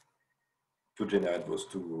plants. to generate those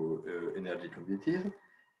two energy commodities.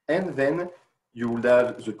 And then you would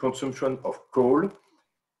have the consumption of coal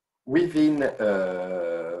within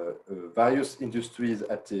various industries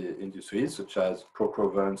such as coke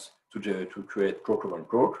ovens to create coke oven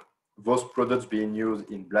coke. Those products being used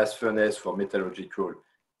in blast furnace for metallurgical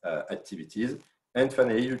activities. And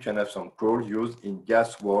finally, you can have some coal used in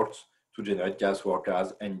gas works to generate gas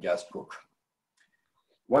workers and gas coke.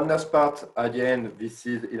 One last part, again, this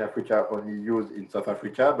is in Africa only used in South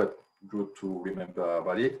Africa, but good to remember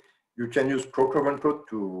about it. You can use coke oven coke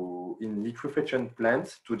in liquefaction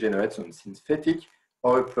plants to generate some synthetic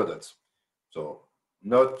oil products. So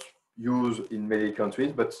not used in many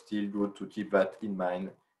countries, but still good to keep that in mind.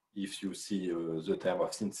 If you see the term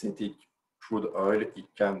of synthetic crude oil, it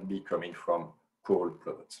can be coming from coal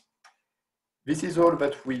products. This is all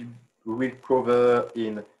that we will cover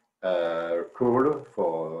in coal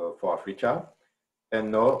for Africa.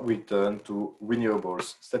 And now we turn to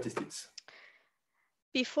renewables statistics.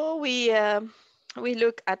 Before we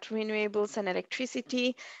look at renewables and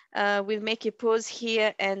electricity, we'll make a pause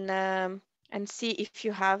here and see if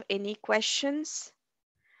you have any questions.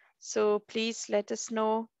 So please let us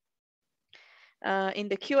know in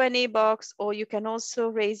the Q&A box, or you can also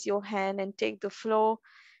raise your hand and take the floor,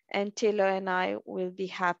 and Taylor and I will be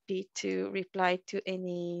happy to reply to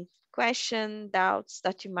any question, doubts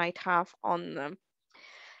that you might have on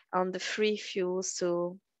the free fuels,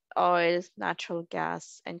 so oil, natural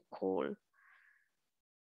gas, and coal.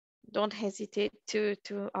 Don't hesitate to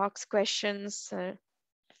ask questions.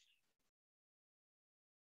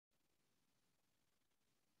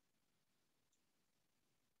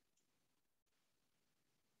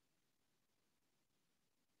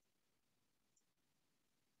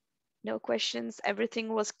 No questions.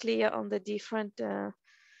 Everything was clear on the different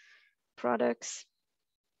products.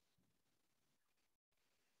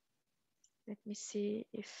 Let me see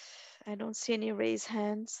if I don't see any raised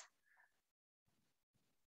hands.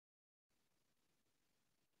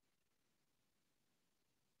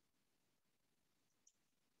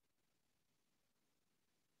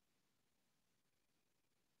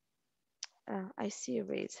 I see a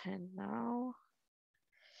raised hand now.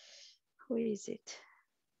 Who is it?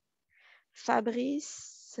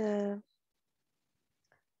 Fabrice.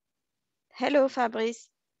 Hello, Fabrice.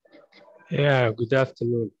 Yeah, good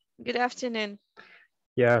afternoon. Good afternoon.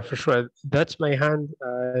 Yeah, for sure. That's my hand.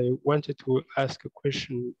 I wanted to ask a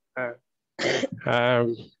question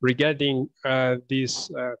regarding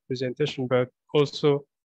this presentation, but also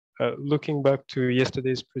looking back to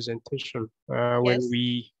yesterday's presentation Yes.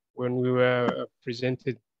 when we were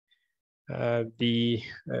presented the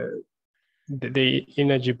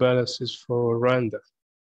energy balances for Rwanda.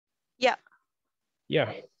 Yeah.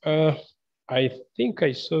 Yeah. I think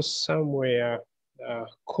I saw somewhere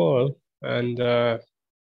coal, and yeah,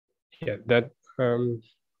 that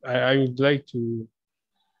I would like to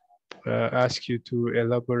ask you to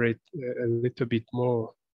elaborate a little bit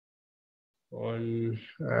more on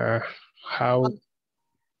how,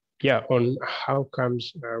 on how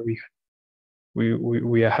comes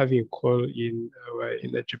we are having coal in our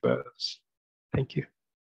energy balance. Thank you.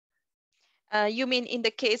 You mean in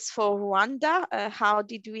the case for Rwanda,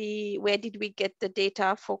 where did we get the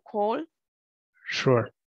data for coal? Sure.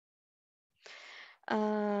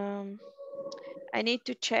 I need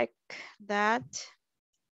to check that.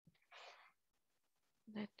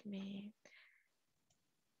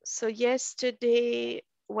 So yesterday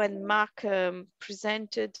when Mark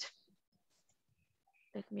presented,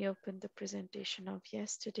 let me open the presentation of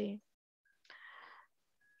yesterday.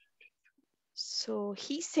 So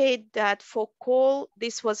he said that for coal,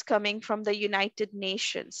 this was coming from the United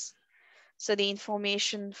Nations. So the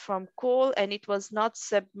information from coal, and it was not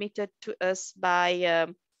submitted to us by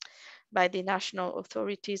the national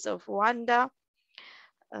authorities of Rwanda.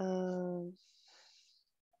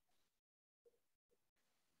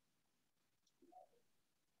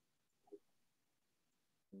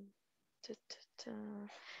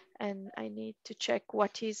 And I need to check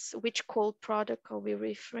which coal product are we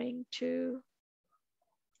referring to?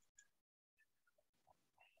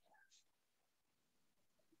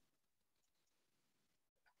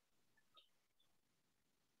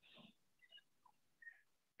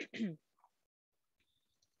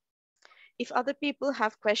 If other people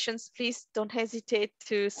have questions, please don't hesitate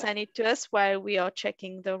to send it to us while we are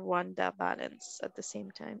checking the Rwanda balance at the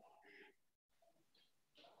same time.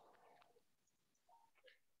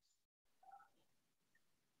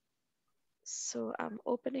 So I'm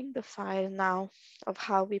opening the file now of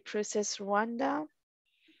how we process Rwanda.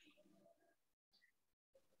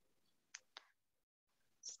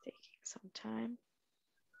 It's taking some time.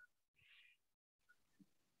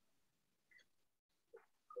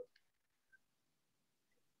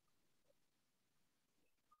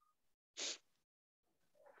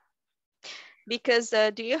 Because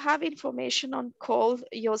do you have information on coal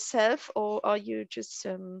yourself, or are you just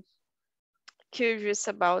curious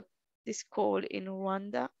about this coal in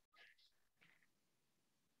Rwanda?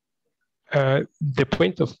 The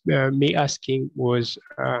point of me asking was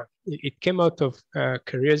it came out of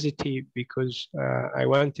curiosity because I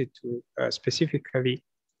wanted to specifically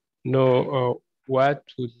know what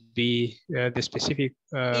would be the specific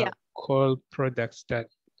Yeah. coal products that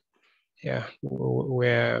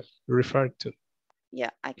were referred to.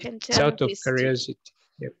 Yeah, I can It's tell you out of this too. curiosity.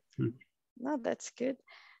 Yep. No, that's good.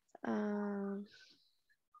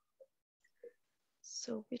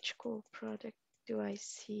 So which coal product do I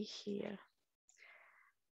see here?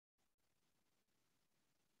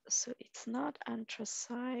 So it's not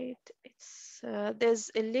anthracite. It's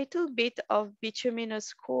there's a little bit of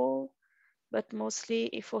bituminous coal, but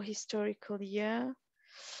mostly for historical year.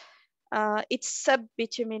 It's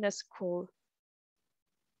sub-bituminous coal.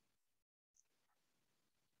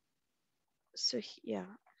 So yeah,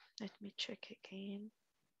 let me check again.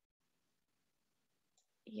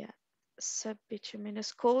 Yeah,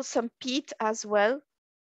 sub-bituminous coal, some peat as well.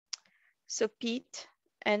 So peat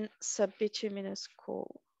and sub-bituminous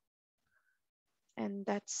coal. And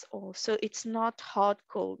that's all. So it's not hard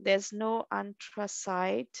coal. There's no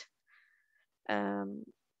anthracite.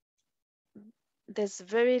 There's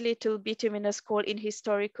very little bituminous coal in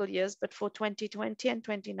historical years, but for 2020 and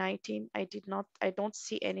 2019, I don't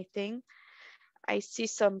see anything. I see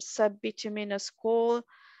some sub-bituminous coal,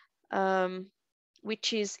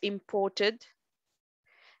 which is imported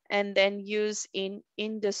and then used in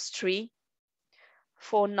industry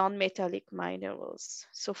for non-metallic minerals,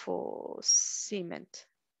 so for cement.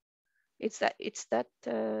 It's that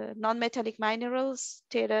non-metallic minerals,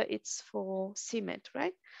 Taylor, it's for cement,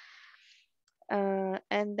 right?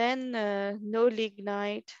 And then no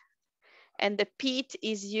lignite, and the peat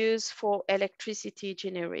is used for electricity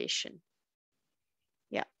generation.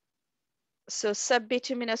 Yeah. So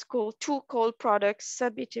sub-bituminous coal, two coal products,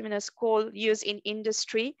 sub-bituminous coal used in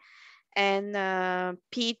industry and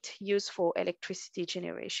peat used for electricity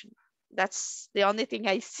generation. That's the only thing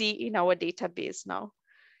I see in our database now.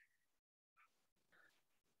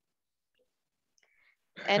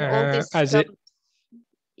 And all this,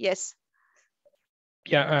 yes.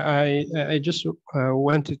 Yeah, I just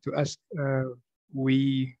wanted to ask,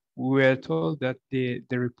 we were told that the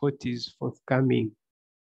report is forthcoming.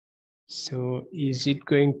 So is it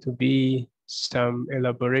going to be some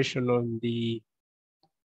elaboration on the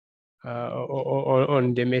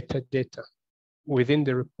metadata within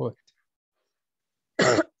the report?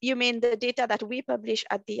 You mean the data that we publish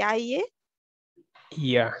at the IEA?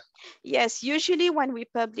 Yeah. Yes, usually when we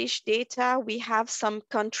publish data, we have some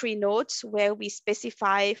country notes where we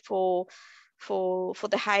specify for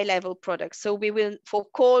the high level products. So we will, for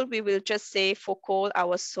coal, we will just say for coal,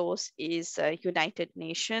 our source is United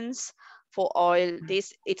Nations. For oil,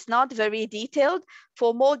 it's not very detailed.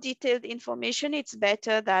 For more detailed information, it's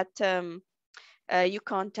better that you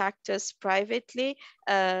contact us privately.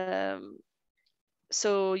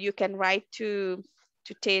 So you can write to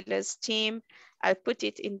Taylor's team. I'll put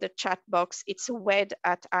it in the chat box. It's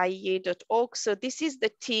wed@iea.org. So this is the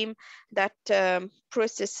team that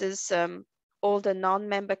processes all the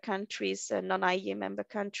non-member countries, non-IEA member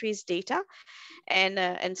countries data.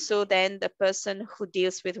 And so then the person who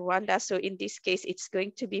deals with Rwanda, so in this case, it's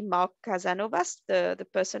going to be Mark Casanovas, the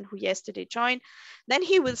person who yesterday joined. Then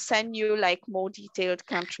he will send you like more detailed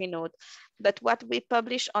country note. But what we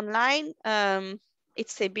publish online,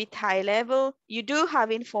 it's a bit high level. You do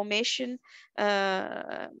have information,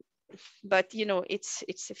 but you know,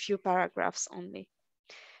 it's a few paragraphs only.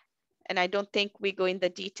 And I don't think we go in the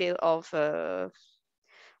detail of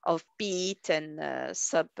peat and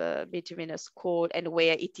sub-bituminous coal and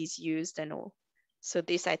where it is used and all. So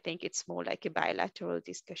this, I think it's more like a bilateral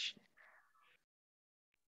discussion.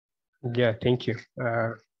 Yeah, thank you.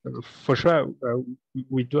 For sure,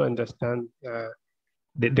 we do understand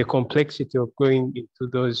the complexity of going into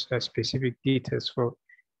those specific details for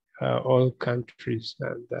all countries.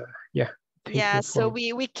 And yeah. Yeah, so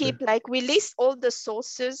we keep like, we list all the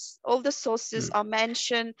sources are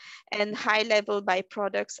mentioned, and high level by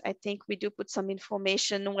products. I think we do put some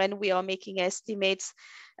information when we are making estimates,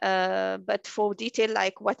 but for detail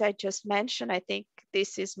like what I just mentioned, I think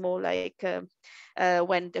this is more like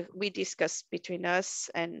when we discuss between us,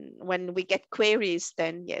 and when we get queries,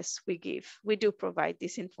 then yes, we do provide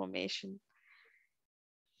this information.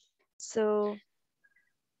 So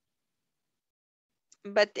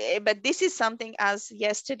but this is something, as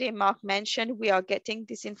yesterday Mark mentioned, we are getting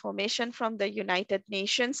this information from the United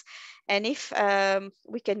Nations, and if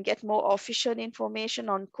we can get more official information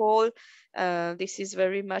on coal, this is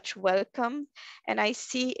very much welcome. And I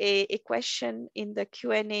see a question in the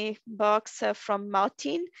Q&A box from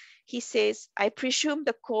Martin. He says, I presume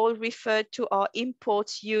the coal referred to are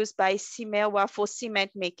imports used by Cimerwa for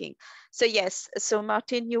cement making. So yes, so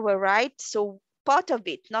Martin, you were right. So part of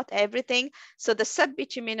it, not everything. So the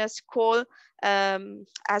subbituminous coal,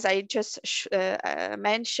 as I just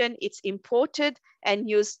mentioned, it's imported and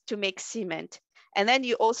used to make cement. And then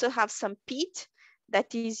you also have some peat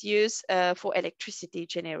that is used for electricity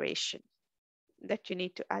generation that you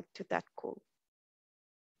need to add to that coal.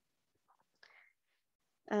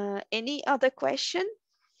 Any other question?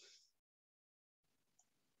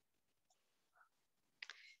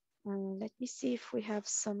 Let me see if we have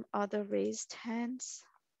some other raised hands.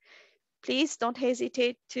 Please don't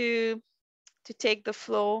hesitate to take the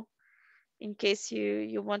floor in case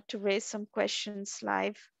you want to raise some questions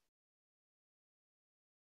live.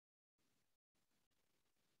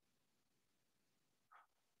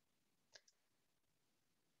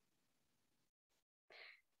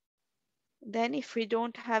 Then if we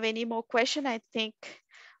don't have any more question, I think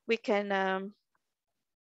we can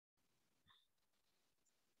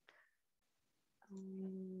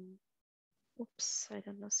oops, I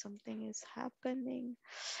don't know, something is happening.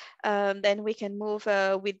 Then we can move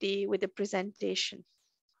with the presentation.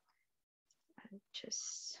 I'll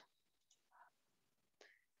just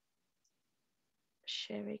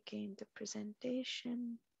share again the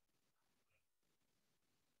presentation.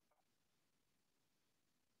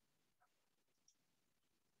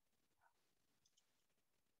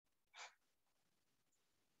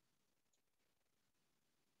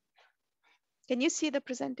 Can you see the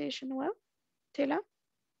presentation well, Taylor?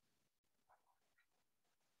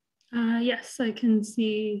 Yes, I can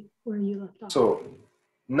see where you left off. So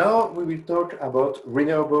now we will talk about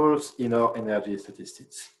renewables in our energy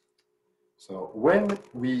statistics. So when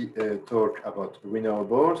we talk about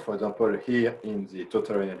renewables, for example, here in the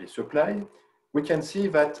total energy supply, we can see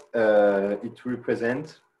that it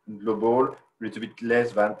represents global a little bit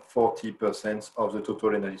less than 40% of the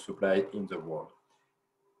total energy supply in the world.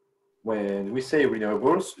 When we say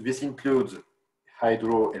renewables, this includes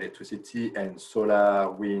hydroelectricity and solar,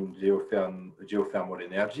 wind, geothermal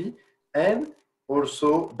energy, and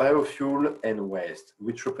also biofuel and waste,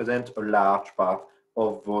 which represent a large part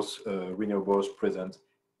of those renewables present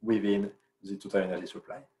within the total energy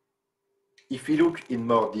supply. If we look in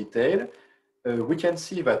more detail, we can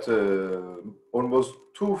see that almost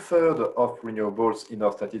 2/3 of renewables in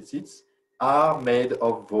our statistics are made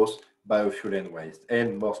of those biofuel and waste,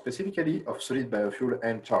 and more specifically of solid biofuel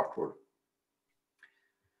and charcoal.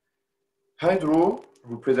 Hydro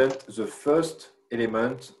represents the first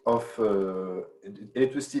element of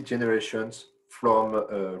electricity generations from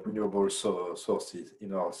renewable sources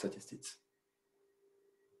in our statistics.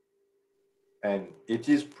 And it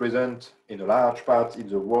is present in a large part in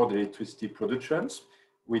the world electricity productions,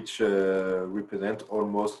 which represent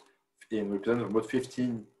almost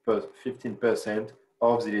 15%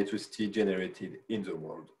 of the electricity generated in the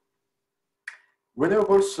world.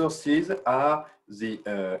 Renewable sources are the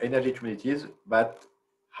energy communities that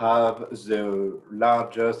have the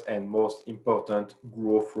largest and most important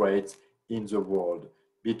growth rates in the world.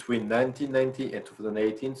 Between 1990 and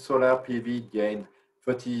 2018, solar PV gained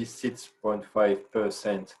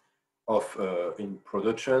 36.5% of in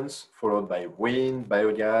productions, followed by wind,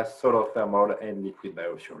 biogas, solar thermal, and liquid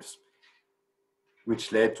biofuels,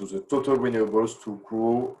 which led to the total renewables to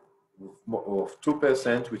grow of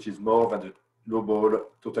 2%, which is more than the global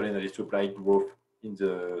total energy supply growth in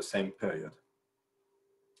the same period.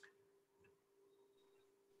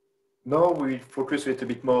 Now we focus a little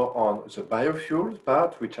bit more on the biofuels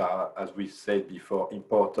part, which are, as we said before,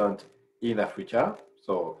 important in Africa.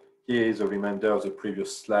 So here is a reminder of the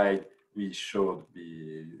previous slide we showed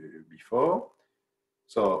before.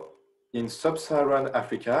 So in sub-Saharan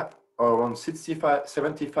Africa, around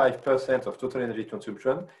 75% of total energy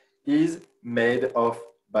consumption is made of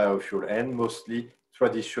biofuel and mostly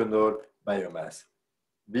traditional biomass.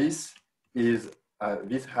 This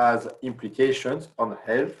has implications on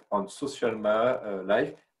health, on social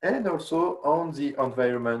life, and also on the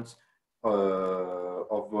environment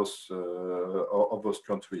of those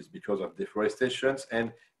countries because of deforestation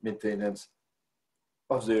and maintenance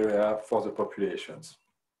of the area for the populations.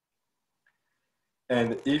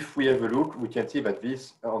 And if we have a look, we can see that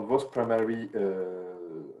this on those primary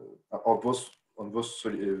on those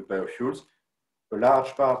biofuels, a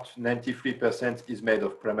large part, 93%, is made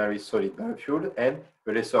of primary solid biofuel, and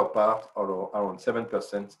a lesser part, around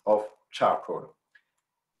 7%, of charcoal.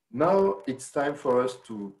 Now it's time for us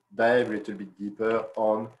to dive a little bit deeper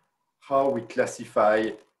on how we classify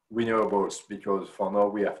renewables, because for now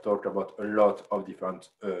we have talked about a lot of different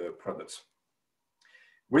products.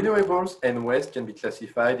 Renewables and waste can be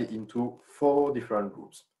classified into 4 different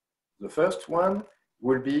groups. The first one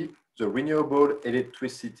will be the renewable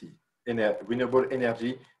electricity, renewable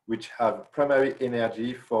energy, which have primary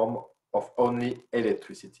energy form of only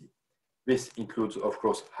electricity. This includes, of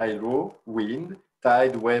course, hydro, wind,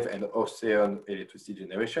 tide, wave, and ocean electricity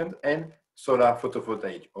generation, and solar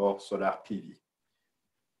photovoltaic or solar PV.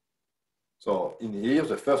 So in here,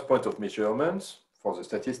 the first point of measurement for the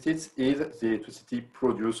statistics is the electricity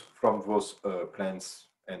produced from those plants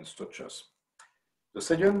and structures. The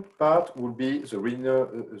second part will be the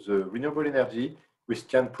renewable energy, which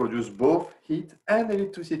can produce both heat and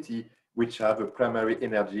electricity, which have a primary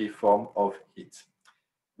energy form of heat.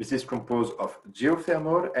 This is composed of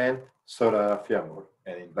geothermal and solar thermal.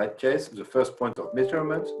 And in that case, the first point of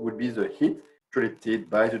measurement would be the heat created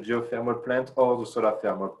by the geothermal plant or the solar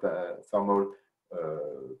thermal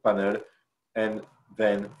panel. And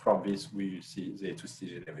then from this, we will see the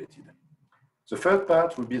electricity generated. The third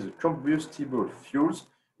part will be the combustible fuels,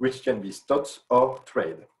 which can be stocked or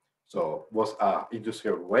traded. So those are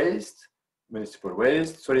industrial waste, municipal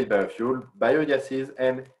waste, solid biofuel, biogases,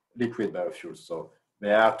 and liquid biofuels. So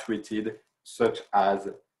they are treated such as,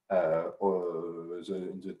 in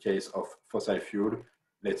the case of fossil fuel,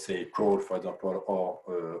 let's say coal, for example,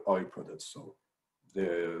 or oil products. So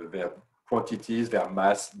their quantities, their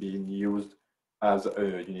mass being used as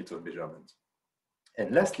a unit of measurement.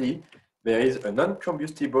 And lastly, there is a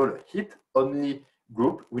non-combustible heat-only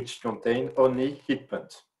group, which contain only heat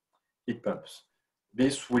pumps.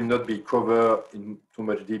 This will not be covered in too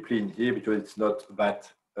much deeply in here because it's not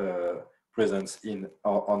that present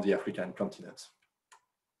on the African continent.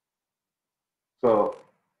 So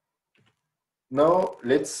now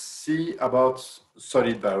let's see about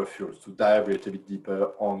solid biofuels to dive a little bit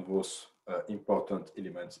deeper on those important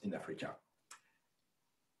elements in Africa.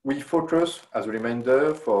 We focus, as a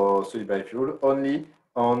reminder, for solid biofuel only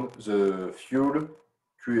on the fuel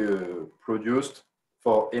produced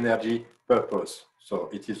for energy purpose. So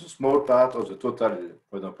it is a small part of the total,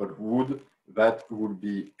 for example, wood that would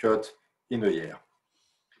be cut in a year.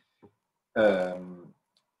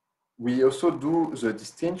 We also do the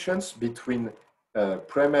distinctions between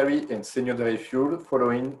primary and secondary fuel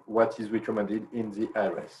following what is recommended in the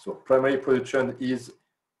IRS. So primary production is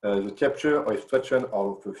the capture or extraction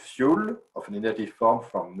of the fuel of an energy form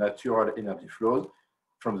from natural energy flows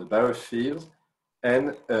from the biospheres,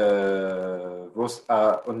 and those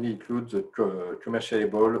only include the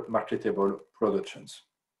commerciable, marketable productions.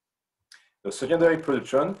 The secondary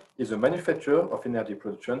production is the manufacture of energy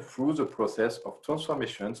production through the process of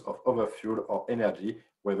transformations of other fuel or energy,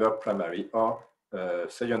 whether primary or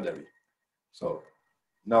secondary. So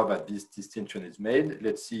now that this distinction is made,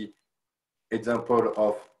 let's see example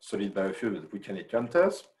of solid biofuel that we can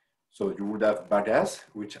encounter. So you would have bagasse,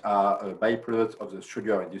 which are a byproduct of the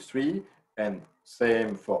sugar industry, and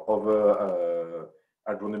same for other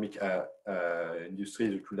agronomic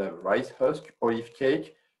industries. You could have rice husk, olive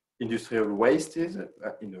cake, industrial wastes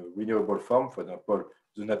in a renewable form, for example,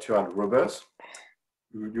 the natural rubbers.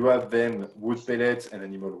 You have then wood pellets and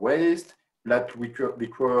animal waste, black liquor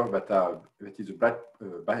that is a black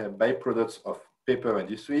byproducts of paper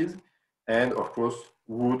industries, and of course,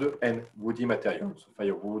 wood and woody materials, so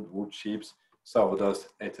firewood, wood chips, sawdust,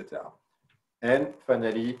 etc. And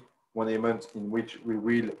finally, one element in which we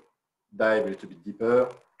will dive a little bit deeper,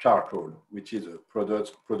 charcoal, which is a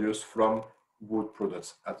product produced from wood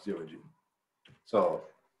products at the origin. So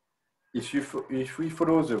if we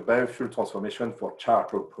follow the biofuel transformation for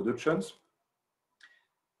charcoal productions,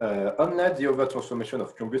 unlike the other transformation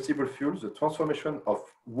of combustible fuels, the transformation of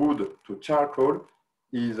wood to charcoal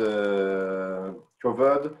is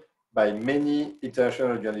covered by many international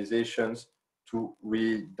organizations to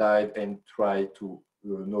really dive and try to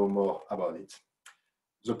know more about it.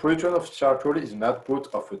 The production of charcoal is an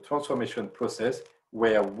output of a transformation process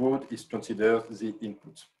where wood is considered the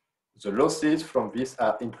input. The losses from this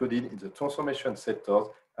are included in the transformation sectors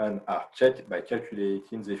and are checked by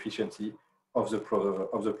calculating the efficiency of the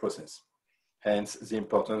process. Hence, the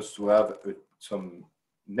importance to have some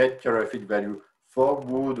net calorific value for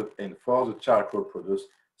wood and for the charcoal produced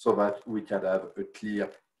so that we can have a clear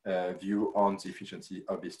view on the efficiency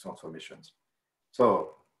of these transformations.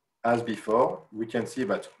 So, as before, we can see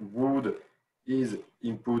that wood is an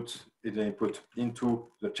input into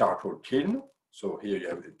the charcoal kiln. So here you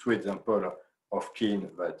have two examples of kiln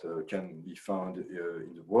that can be found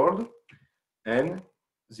in the world. And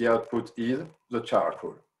the output is the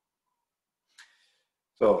charcoal.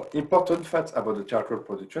 So important facts about the charcoal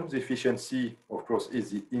production. The efficiency, of course,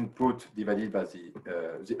 is the input divided by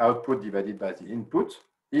the output divided by the input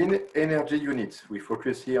in energy units. We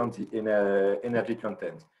focus here on the energy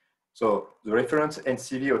content. So the reference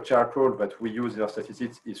NCV of charcoal that we use in our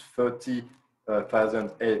statistics is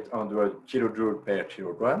 30,800 kilojoule per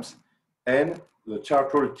kilograms. And the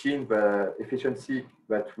charcoal kiln efficiency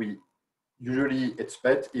that we usually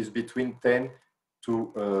expect is between 10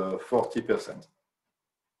 to 40%.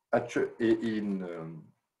 Actually,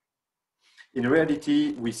 in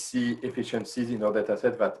reality, we see efficiencies in our data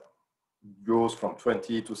set that goes from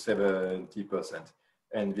 20 to 70%.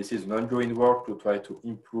 And this is an ongoing work to try to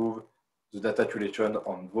improve the data collection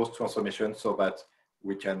on those transformations so that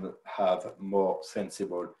we can have more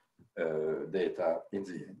sensible data in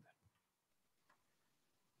the end.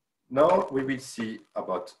 Now we will see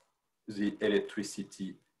about the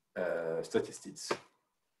electricity statistics.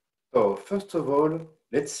 So first of all,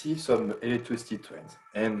 let's see some electricity trends.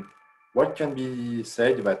 And what can be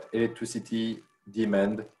said about electricity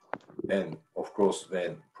demand and, of course,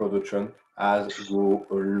 then production has grown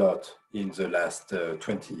a lot in the last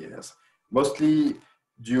 20 years, mostly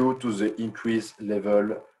due to the increased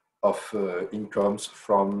level of incomes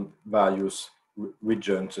from various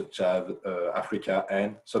regions such as Africa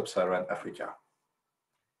and Sub-Saharan Africa.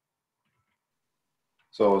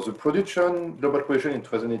 So the global production in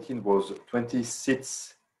 2018 was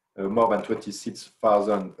more than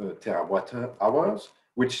 26,000 terawatt hours,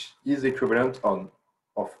 which is equivalent of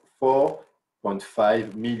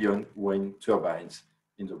 4.5 million wind turbines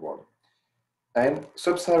in the world. And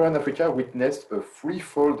Sub-Saharan Africa witnessed a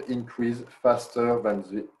threefold increase faster than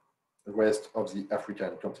the rest of the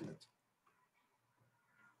African continent.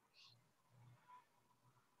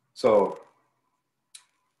 So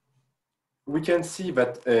we can see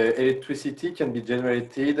that electricity can be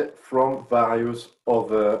generated from various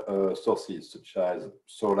other sources, such as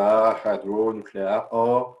solar, hydro, nuclear,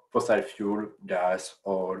 or fossil fuel, gas,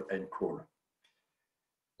 oil, and coal.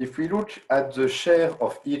 If we look at the share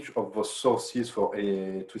of each of those sources for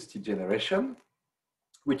electricity generation,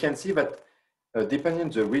 we can see that depending on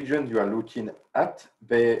the region you are looking at,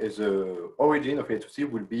 the origin of electricity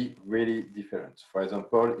will be really different. For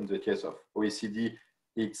example, in the case of OECD,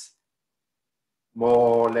 it's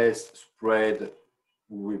more or less spread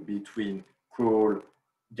between coal,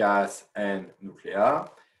 gas, and nuclear.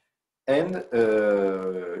 And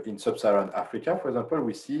in Sub-Saharan Africa, for example,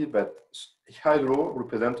 we see that hydro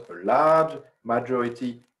represents a large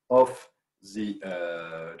majority of the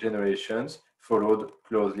generations, followed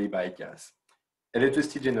closely by gas.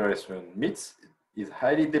 Electricity generation mix is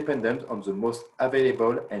highly dependent on the most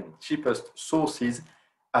available and cheapest sources,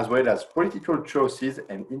 as well as political choices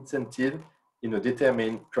and incentives in a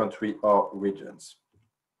determined country or regions.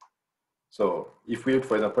 So if we look,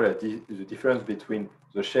 for example, at the difference between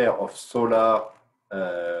the share of solar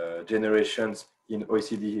generations in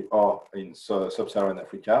OECD or in Sub-Saharan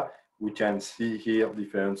Africa, we can see here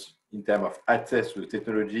difference in terms of access to the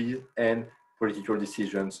technologies and political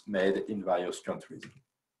decisions made in various countries.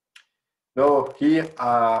 Now, here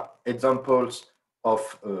are examples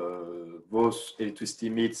of those electricity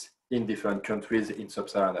mix in different countries in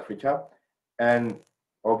Sub-Saharan Africa. And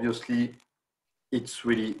obviously, it's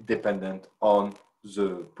really dependent on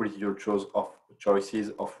the political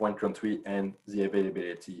choices of one country and the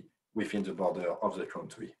availability within the border of the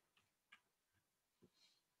country.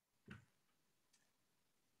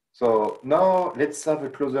 So now let's have a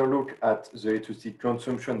closer look at the electricity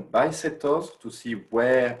consumption by sectors to see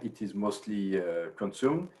where it is mostly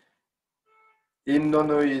consumed. In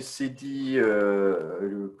non-OECD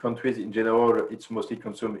countries in general, it's mostly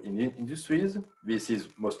consumed in industries. This is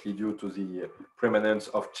mostly due to the preeminence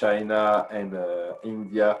of China and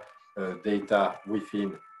India data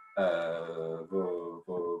within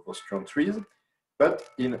those countries. But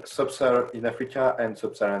in Africa and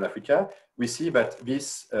Sub-Saharan Africa, we see that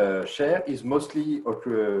this share is mostly,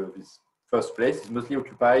 this first place is mostly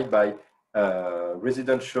occupied by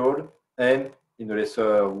residential and in a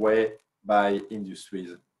lesser way by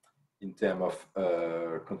industries in terms of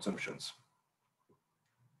consumptions.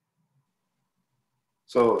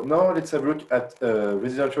 So now let's have a look at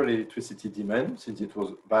residential electricity demand, since it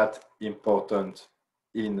was that important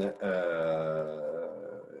in the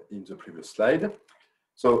previous slide.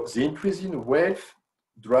 So the increase in wealth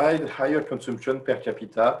drives higher consumption per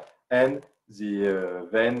capita, and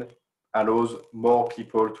then allows more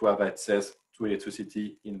people to have access to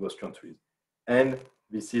electricity in those countries. And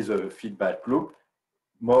this is a feedback loop.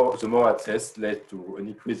 The more access led to an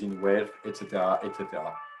increase in wealth, etc.,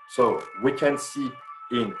 etc. So we can see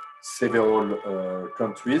in several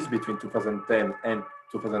countries between 2010 and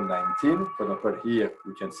 2019. For example, here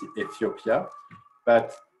we can see Ethiopia,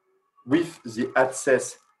 but with the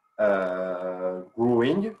access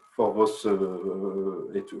growing for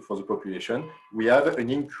the population, we have an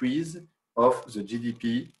increase of the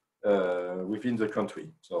GDP within the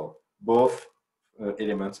country. So both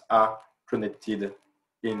elements are connected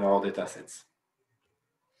in our data sets.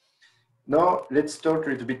 Now let's talk a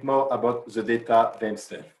little bit more about the data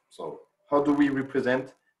themselves. So how do we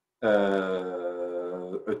represent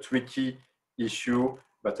a tricky issue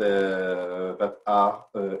that are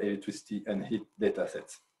electricity and heat data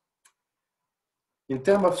sets? In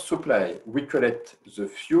terms of supply, we collect the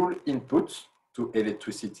fuel inputs to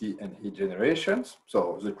electricity and heat generations,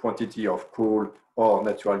 so the quantity of coal or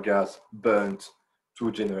natural gas burnt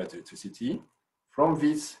to generate electricity. From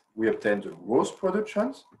this, we obtain the gross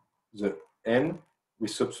productions, and we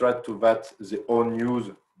subtract to that the own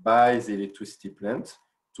use by the electricity plant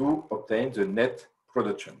to obtain the net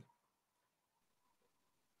production.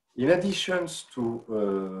 In addition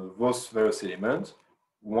to those various elements,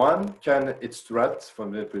 one can extract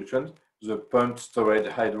from the production the pumped storage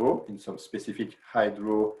hydro. In some specific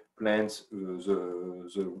hydro plants,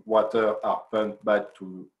 the water are pumped back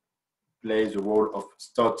to play the role of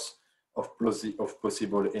stocks of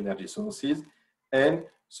possible energy sources, and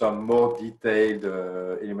some more detailed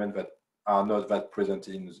elements that are not that present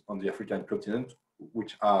on the African continent,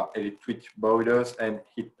 which are electric boilers and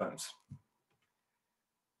heat pumps.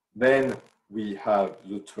 Then we have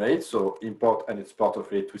the trade, so import and export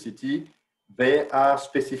of electricity. They are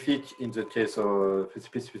specific in the case of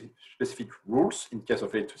specific rules in case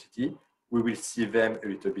of electricity. We will see them a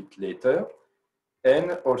little bit later.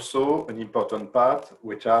 And also an important part,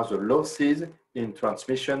 which are the losses in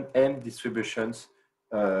transmission and distributions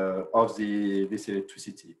of this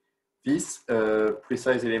electricity. This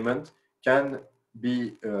precise element can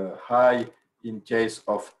be high in case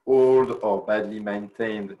of old or badly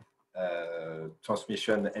maintained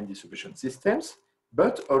transmission and distribution systems,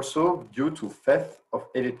 but also due to theft of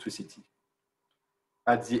electricity.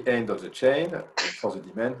 At the end of the chain, for the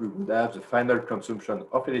demand, we would have the final consumption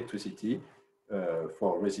of electricity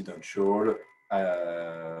for residential,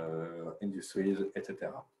 industries,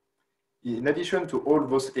 etc. In addition to all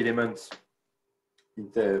those elements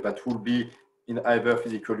that will be in either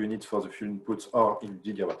physical units for the fuel inputs or in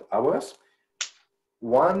gigawatt hours,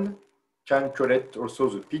 one can collect also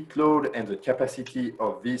the peak load and the capacity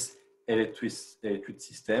of this electric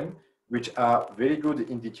system, which are very good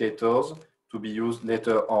indicators to be used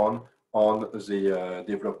later on the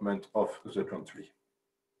development of the country.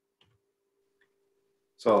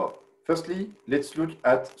 So firstly, let's look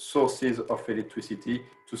at sources of electricity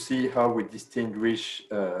to see how we distinguish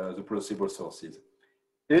the possible sources.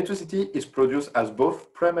 Electricity is produced as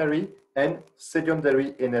both primary and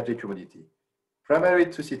secondary energy commodity. Primary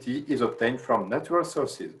electricity is obtained from natural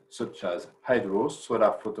sources such as hydro,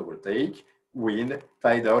 solar photovoltaic, wind,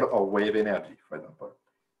 tidal, or wave energy, for example.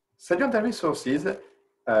 Secondary sources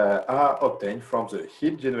are obtained from the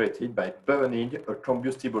heat generated by burning a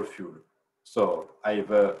combustible fuel. So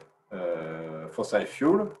either fossil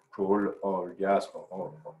fuel, coal, oil, gas,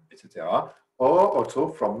 or etc., or also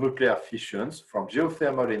from nuclear fissions, from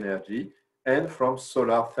geothermal energy, and from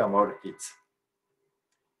solar thermal heat.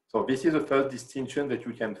 So this is the first distinction that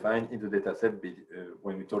you can find in the dataset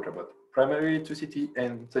when we talk about primary electricity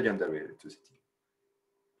and secondary electricity.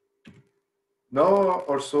 Now,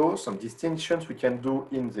 also, some distinctions we can do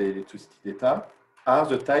in the electricity data are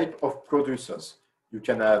the type of producers. You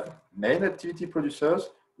can have main activity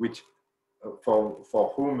producers, which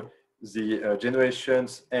for whom the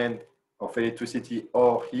generations and of electricity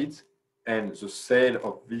or heat and the sale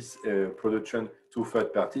of this production to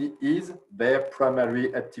third party is their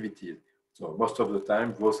primary activities. So most of the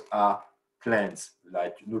time, those are plants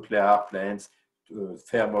like nuclear plants,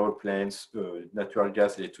 thermal plants, natural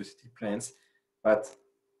gas, electricity plants, but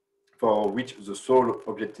for which the sole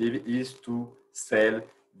objective is to sell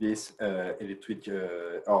this electric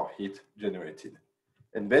or heat generated.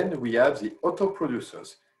 And then we have the auto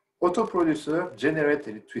producers. Auto producers generate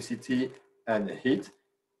electricity and heat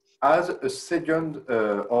as a second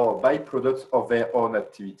or byproduct of their own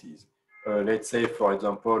activities. Let's say, for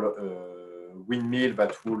example, a windmill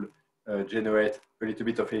that will generate a little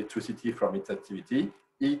bit of electricity from its activity.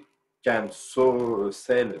 It can sell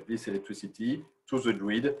this electricity to the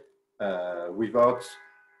grid without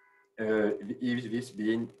this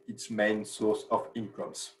being its main source of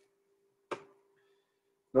incomes.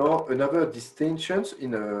 Now, another distinctions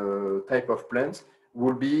in a type of plant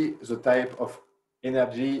will be the type of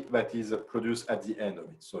energy that is produced at the end of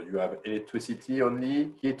it. So you have electricity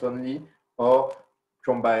only, heat only, or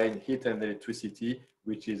combined heat and electricity,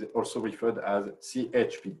 which is also referred as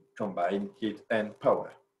CHP, combined heat and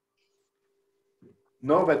power.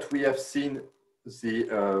 Now that we have seen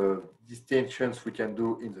the distinctions we can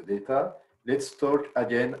do in the data, let's talk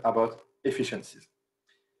again about efficiencies.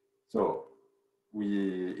 So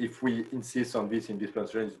if we insist on this in this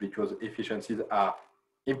presentation, it's because efficiencies are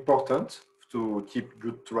important to keep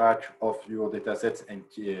good track of your data sets and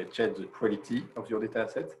check the quality of your data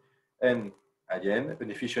set. And again,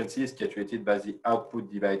 an efficiency is calculated by the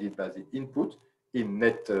output divided by the input in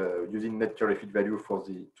net using net calorific value for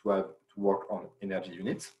the to work on energy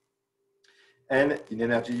units. And in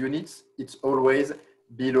energy units, it's always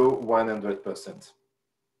below 100%.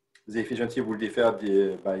 The efficiency will differ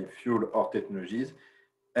by fuel or technologies.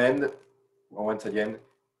 And once again,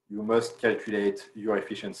 you must calculate your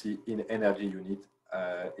efficiency in energy unit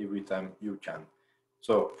every time you can.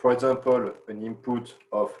 So for example, an input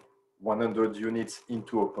of 100 units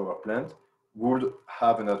into a power plant would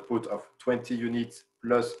have an output of 20 units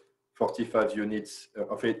plus 45 units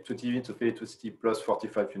of 20 units of electricity plus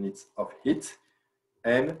 45 units of heat.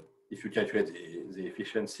 And if you calculate the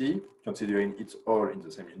efficiency, considering it's all in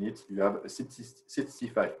the same unit, you have a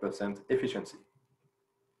 65% efficiency.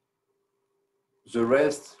 The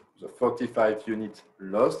rest, the 45 units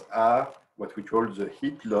lost, are what we call the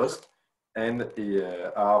heat lost, and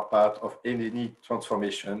are part of any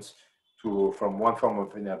transformations from one form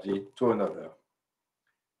of energy to another.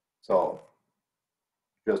 So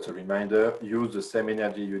just a reminder, use the same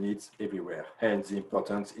energy units everywhere. Hence the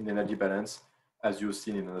importance in energy balance, as you've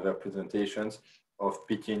seen in other presentations, of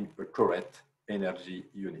picking a correct energy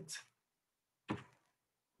unit.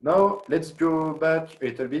 Now, let's go back a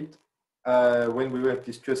little bit when we were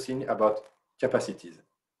discussing about capacities.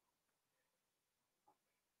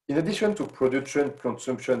 In addition to production,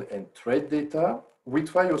 consumption, and trade data, we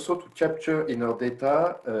try also to capture in our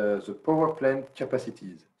data the power plant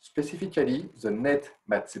capacities, specifically the net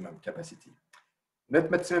maximum capacity. Net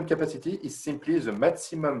maximum capacity is simply the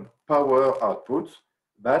maximum power output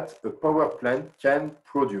that a power plant can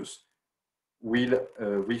produce with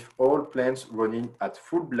all plants running at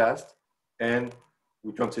full blast, and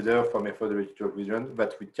we consider for methodological reasons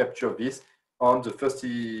that we capture this on the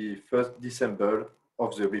 31st December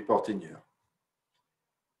of the reporting year.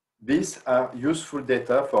 These are useful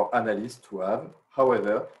data for analysts to have.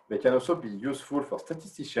 However, they can also be useful for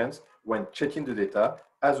statisticians when checking the data,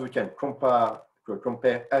 as we can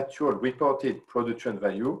compare actual reported production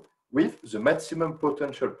value with the maximum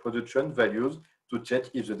potential production values to check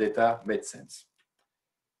if the data made sense.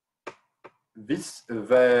 This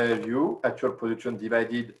value, actual production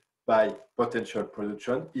divided by potential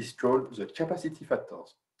production, is called the capacity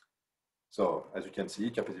factors. So as you can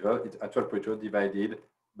see, capacity factor is actual production divided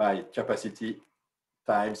by capacity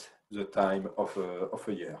times the time of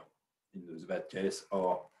a year, in that case,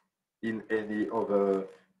 or in any other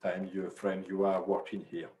time frame you are working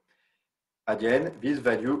here. Again, this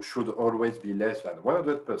value should always be less than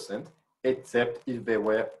 100%, except if there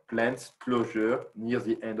were plant closure near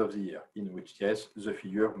the end of the year, in which case the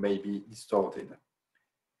figure may be distorted.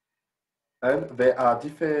 And there are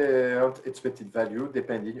different expected values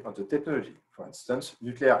depending on the technology. For instance,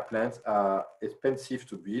 nuclear plants are expensive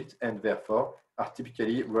to build and therefore are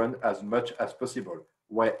typically run as much as possible,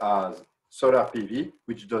 whereas solar PV,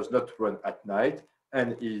 which does not run at night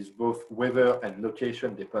and is both weather and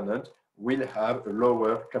location dependent, will have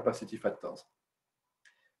lower capacity factors.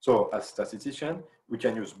 So as statistician, we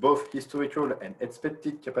can use both historical and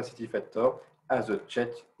expected capacity factor as a check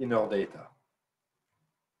in our data.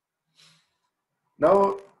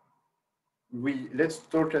 Now, let's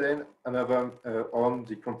talk again on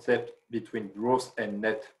the concept between gross and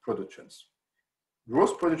net productions.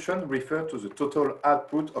 Gross production refers to the total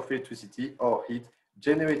output of electricity or heat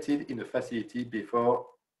generated in the facility before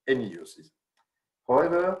any uses.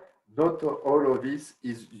 However, not all of this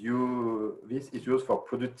is used for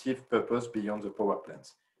productive purpose beyond the power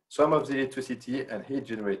plants. Some of the electricity and heat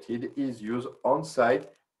generated is used on site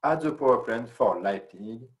at the power plant for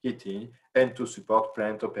lighting, heating, and to support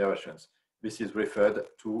plant operations. This is referred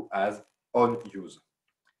to as on-use.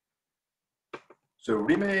 The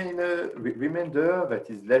remainder that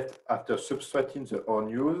is left after subtracting the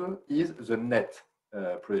on-use is the net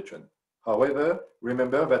production. However,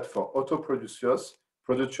 remember that for auto producers,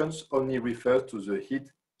 productions only refer to the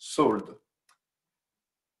heat sold,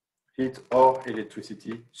 heat or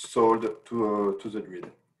electricity sold to the grid.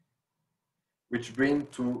 Which brings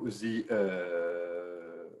to the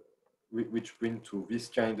which bring to this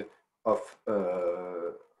kind of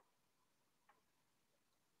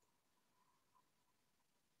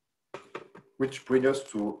which brings us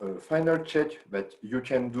to a final check that you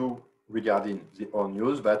can do regarding the own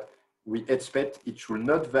use, but we expect it should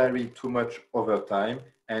not vary too much over time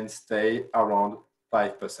and stay around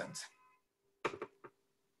 5%.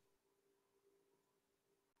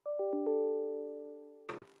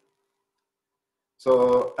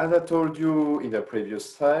 So as I told you in the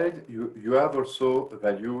previous slide, you have also a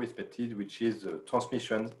value expected, which is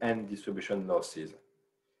transmission and distribution losses.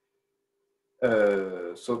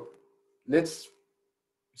 So let's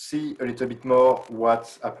see a little bit more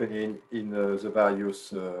what's happening in the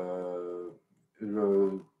various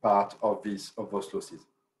part of those losses.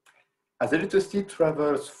 As electricity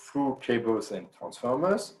travels through cables and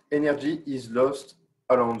transformers, energy is lost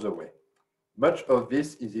along the way. Much of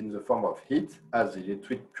this is in the form of heat, as the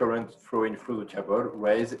electric current flowing through the cable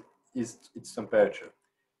raises its temperature.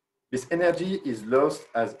 This energy is lost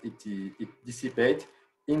as it dissipates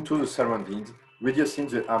into the surroundings, reducing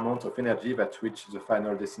the amount of energy that reaches the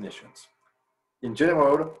final destinations. In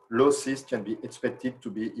general, losses can be expected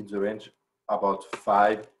to be in the range about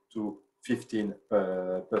 5 to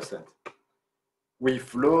 15%.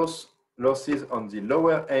 With losses on the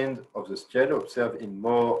lower end of the scale observed in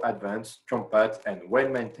more advanced, compact, and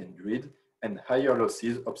well-maintained grid, and higher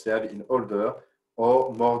losses observed in older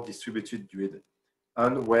or more distributed grid,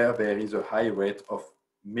 and where there is a high rate of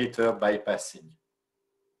meter bypassing,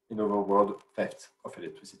 in other words, theft of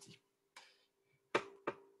electricity.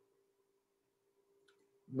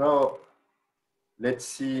 Now, let's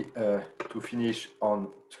see to finish on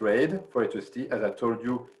trade for electricity. As I told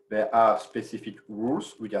you, there are specific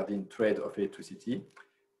rules regarding trade of electricity.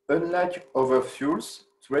 Unlike other fuels,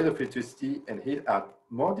 trade of electricity and heat are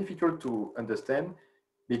more difficult to understand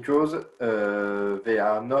because they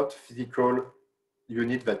are not physical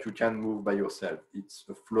unit that you can move by yourself. It's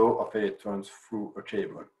a flow of electrons through a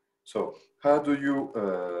cable. So how do you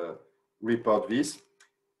report this?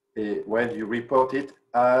 Well, you report it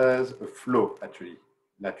as a flow, actually,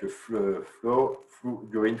 like a flow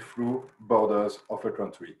going through borders of a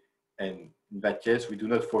country. And in that case, we do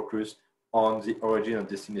not focus on the origin and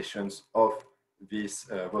destinations of those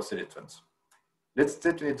electrons. Let's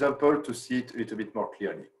take an example to see it a little bit more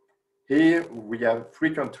clearly. Here we have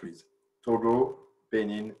 3 countries, Togo,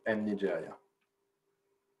 Benin, and Nigeria.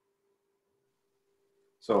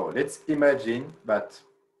 So let's imagine that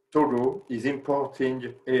Togo is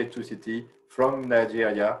importing electricity from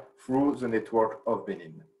Nigeria through the network of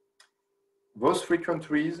Benin. Those 3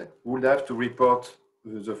 countries would have to report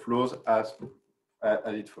the flows as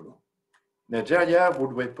it follows. Nigeria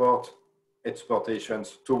would report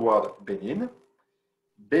exportations toward Benin.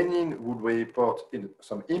 Benin would report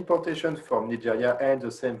some importations from Nigeria and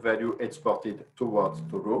the same value exported towards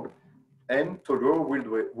Togo. And Togo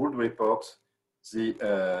would report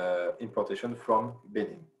the importation from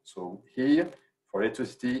Benin. So here, for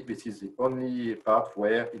electricity, this is the only part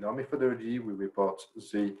where in our methodology we report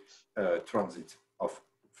the transit of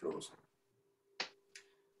flows.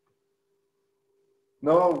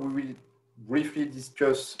 Now we will briefly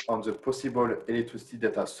discuss on the possible electricity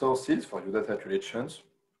data sources for your data collections.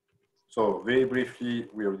 So very briefly,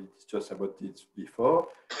 we already discussed about this before.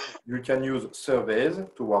 You can use surveys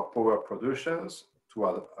toward power producers,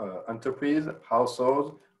 toward enterprise,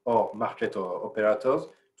 households, or market or operators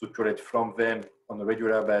to collect from them on a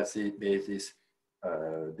regular basis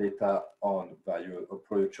data on value of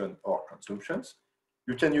production or consumptions.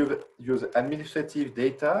 You can use administrative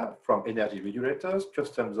data from energy regulators,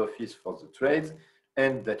 customs office for the trades,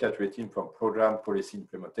 and data collecting from program policy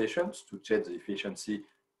implementations to check the efficiency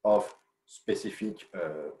of specific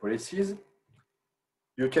policies.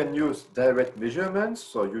 You can use direct measurements,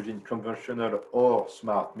 so using conventional or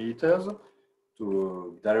smart meters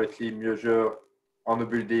to directly measure on a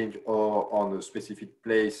building or on a specific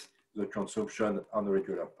place the consumption on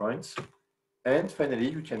regular points. And finally,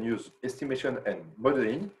 you can use estimation and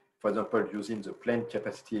modeling, for example, using the plant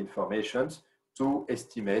capacity informations to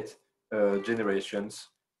estimate generations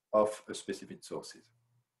of specific sources.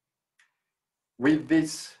 With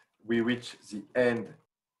this, we reach the end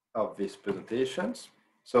of these presentations.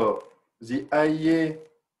 So the IEA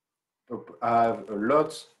have a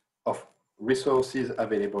lot of resources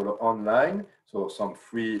available online. So some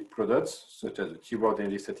free products such as the keyword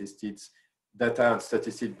energy statistics, data and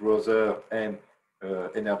statistics browser, and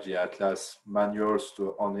energy atlas manuals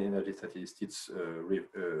on energy statistics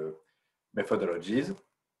methodologies.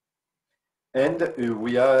 And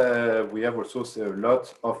we have also a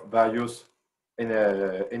lot of various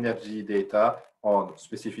energy data on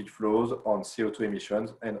specific flows, on CO2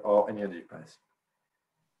 emissions, and or energy price.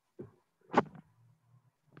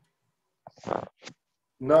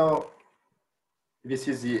 Now, this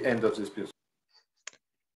is the end of this piece.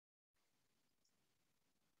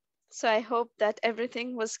 So I hope that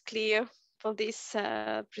everything was clear for this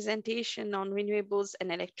presentation on renewables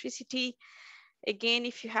and electricity. Again,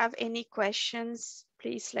 if you have any questions,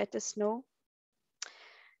 please let us know.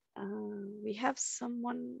 We have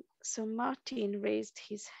someone, so Martin raised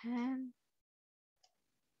his hand.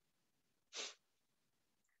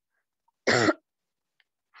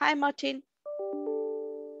 Hi, Martin.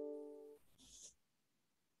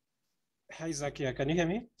 Hi, Zakia, can you hear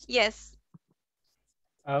me? Yes.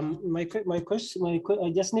 My question, I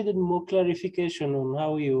just needed more clarification on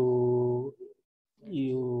how you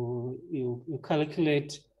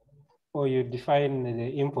calculate or you define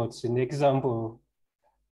the imports in the example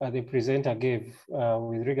the presenter gave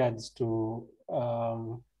with regards to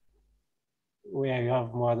where you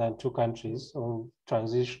have more than 2 countries or power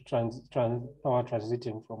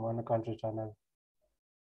transiting from one country to another.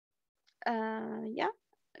 Yeah.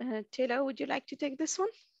 Taylor, would you like to take this one?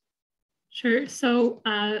 Sure. So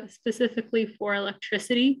specifically for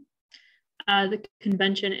electricity, the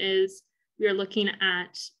convention is you're looking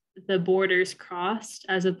at the borders crossed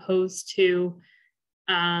as opposed to,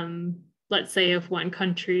 let's say, if one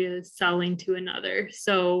country is selling to another.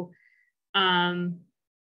 So, for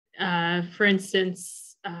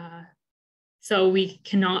instance, so we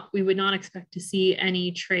would not expect to see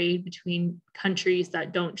any trade between countries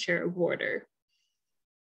that don't share a border.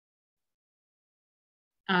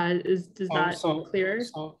 Is that clear?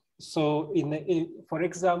 So for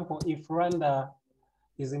example, if Rwanda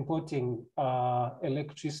is importing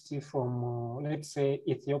electricity from, let's say,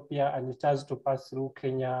 Ethiopia, and it has to pass through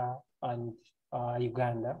Kenya and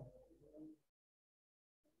Uganda.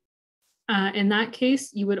 In that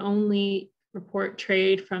case, you would only report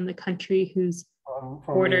trade from the country whose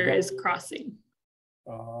border Uganda is crossing.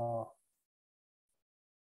 Okay,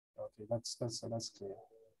 that's clear.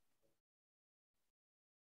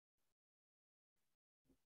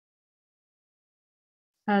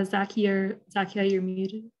 Zakia, you're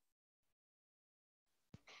muted.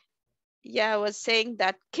 Yeah, I was saying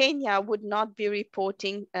that Kenya would not be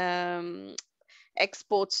reporting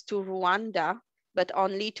exports to Rwanda, but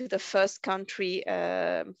only to the first country,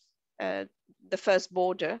 the first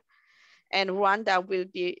border. And Rwanda will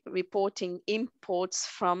be reporting imports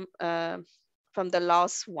from the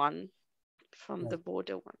last one, from the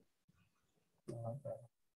border one.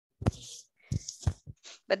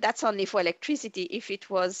 But that's only for electricity. If it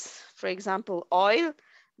was, for example, oil,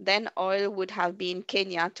 then oil would have been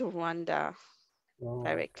Kenya to Rwanda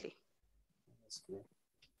directly.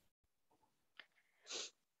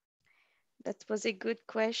 That was a good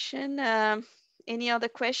question. Any other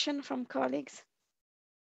question from colleagues?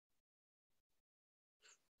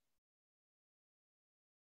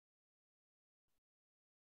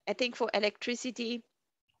 I think for electricity,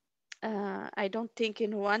 I don't think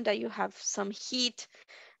in Rwanda you have some heat,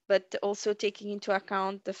 but also taking into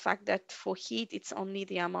account the fact that for heat, it's only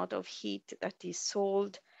the amount of heat that is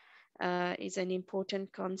sold is an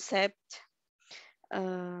important concept.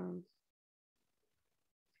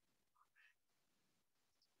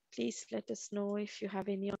 Please let us know if you have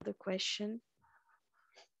any other question.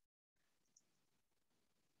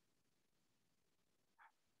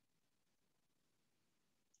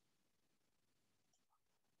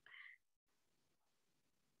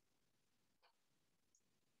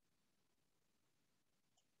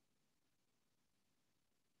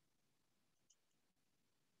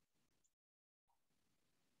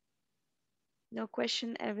 No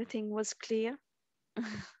question, everything was clear.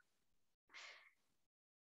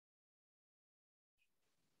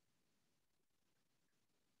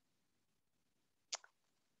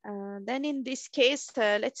 Then in this case,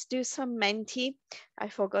 let's do some Menti. I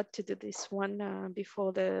forgot to do this one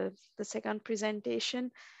before the second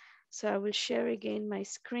presentation. So I will share again my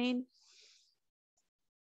screen.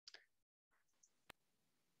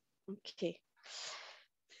 Okay.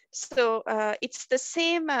 So it's the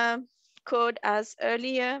same code as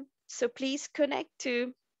earlier. So please connect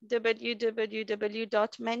to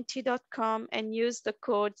www.menti.com and use the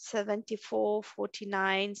code 74,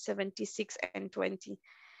 49, 76, and 20.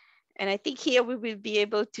 And I think here we will be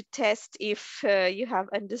able to test if you have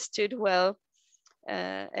understood well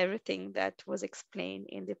everything that was explained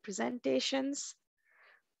in the presentations.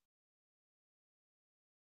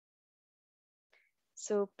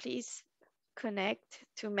 So please connect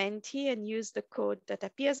to Menti and use the code that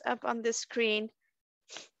appears up on the screen,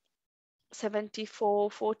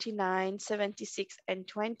 74, 49, 76, and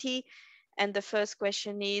 20. And the first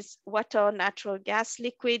question is, what are natural gas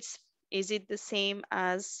liquids? Is it the same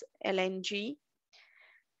as LNG?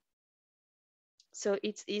 So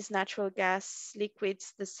is natural gas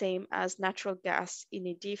liquids the same as natural gas in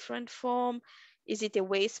a different form? Is it a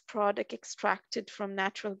waste product extracted from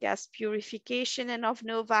natural gas purification and of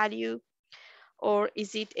no value? Or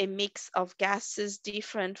is it a mix of gases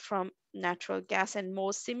different from natural gas and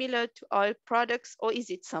more similar to oil products? Or is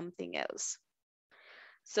it something else?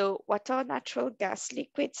 So what are natural gas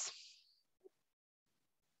liquids?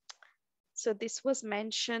 So this was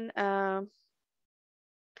mentioned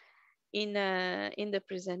in the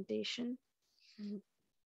presentation.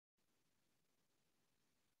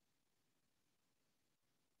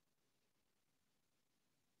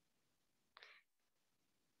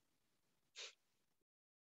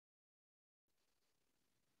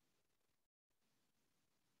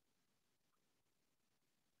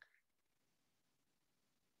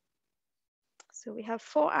 So we have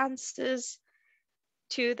 4 answers,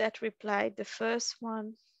 2 that replied the first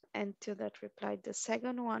one and 2 that replied the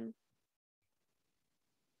second one.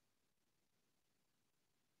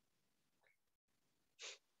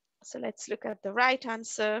 So let's look at the right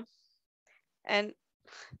answer. And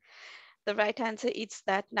the right answer is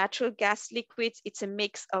that natural gas liquids, it's a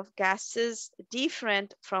mix of gases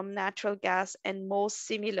different from natural gas and more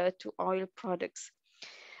similar to oil products.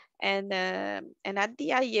 And at the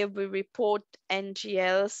IEA, we report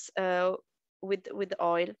NGLs with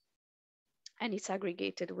oil, and it's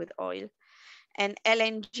aggregated with oil. And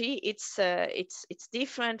LNG, it's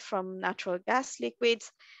different from natural gas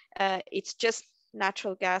liquids. It's just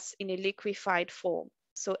natural gas in a liquefied form.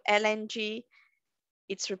 So LNG,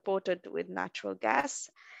 it's reported with natural gas.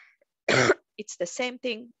 It's the same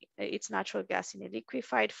thing. It's natural gas in a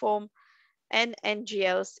liquefied form. And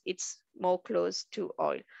NGLs, it's more close to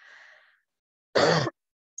oil.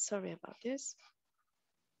 Sorry about this.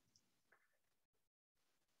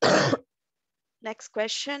 Next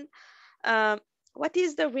question. What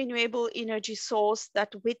is the renewable energy source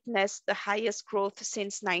that witnessed the highest growth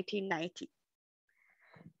since 1990?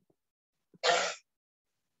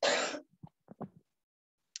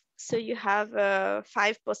 So you have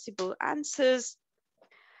 5 possible answers.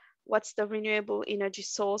 What's the renewable energy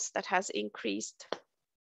source that has increased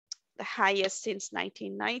the highest since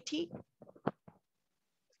 1990?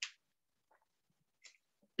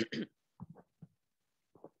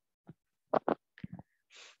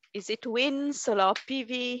 Is it wind, solar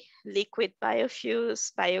PV, liquid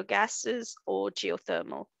biofuels, biogases, or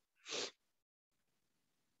geothermal?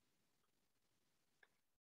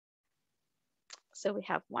 So we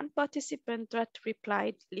have 1 participant that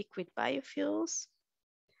replied liquid biofuels,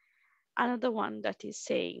 another one that is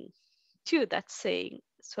saying, 2 that's saying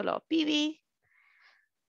solar PV,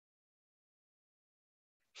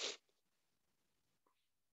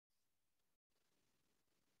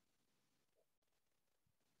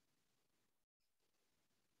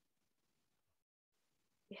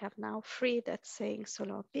 we have now 3 that's saying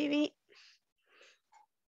solar PV.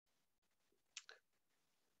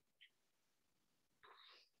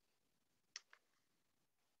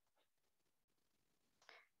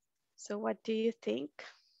 So what do you think?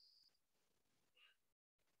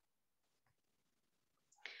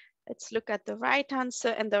 Let's look at the right answer,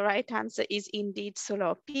 and the right answer is indeed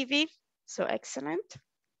solar PV. So excellent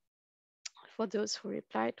for those who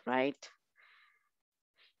replied right.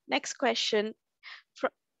 Next question.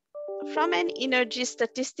 From an energy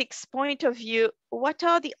statistics point of view, what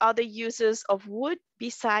are the other uses of wood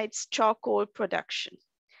besides charcoal production?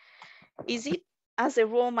 Is it as a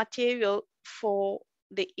raw material for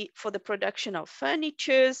the production of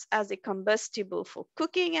furnitures, as a combustible for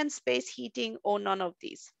cooking and space heating, or none of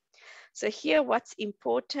these? So here what's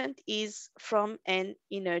important is from an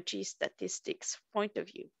energy statistics point of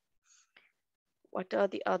view. What are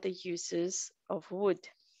the other uses of wood?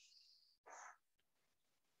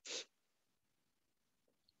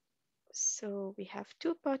 So we have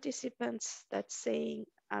 2 participants that's saying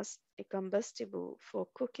as a combustible for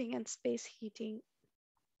cooking and space heating.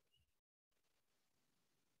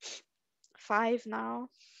 5 now.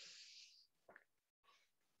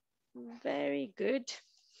 Very good.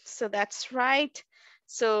 So that's right.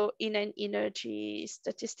 So in an energy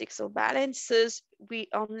statistics or balances, we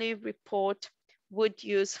only report wood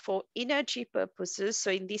use for energy purposes.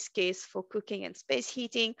 So in this case, for cooking and space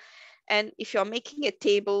heating. And if you're making a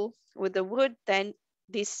table with the wood, then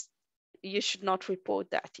you should not report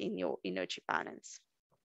that in your energy balance,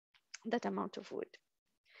 that amount of wood.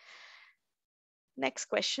 Next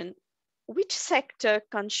question. Which sector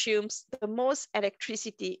consumes the most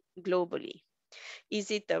electricity globally?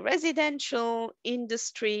 Is it the residential,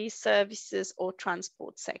 industry, services, or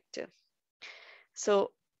transport sector?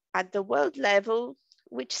 So at the world level,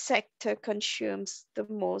 which sector consumes the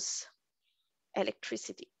most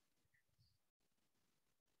electricity?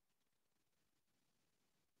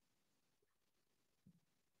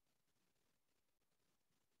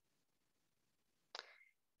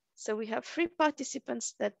 So we have 3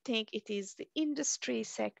 participants that think it is the industry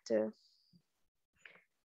sector.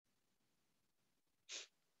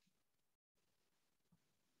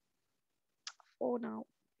 For now.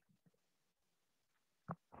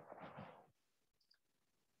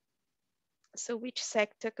 So which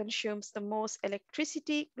sector consumes the most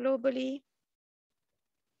electricity globally?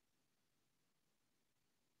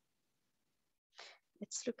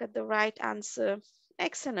 Let's look at the right answer.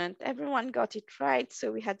 Excellent, everyone got it right.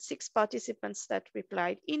 So we had 6 participants that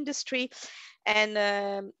replied industry,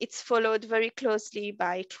 and it's followed very closely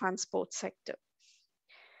by transport sector.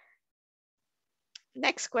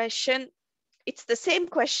 Next question, it's the same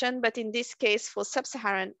question, but in this case for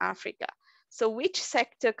sub-Saharan Africa. So which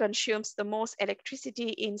sector consumes the most electricity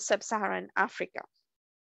in sub-Saharan Africa?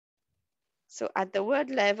 So at the world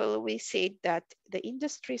level, we said that the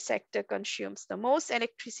industry sector consumes the most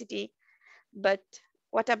electricity, but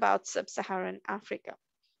what about sub-Saharan Africa?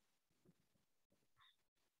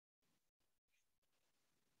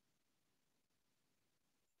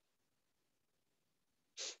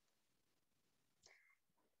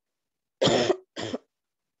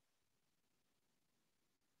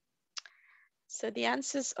 So the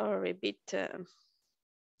answers are a bit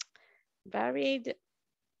varied,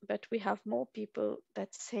 but we have more people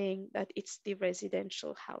that's saying that it's the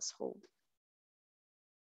residential household.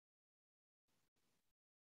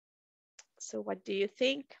 So what do you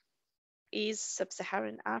think? Is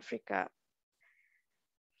sub-Saharan Africa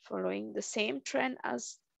following the same trend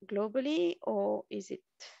as globally, or is it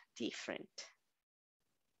different?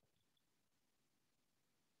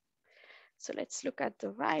 So let's look at the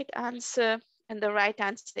right answer, and the right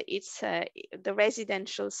answer is the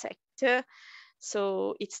residential sector.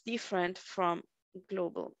 So it's different from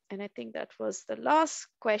global. And I think that was the last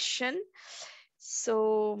question.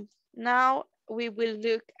 So now we will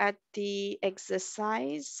look at the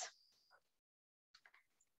exercise.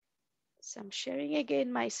 So I'm sharing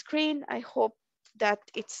again my screen. I hope that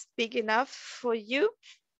it's big enough for you.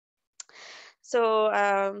 So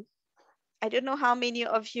I don't know how many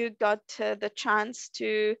of you got the chance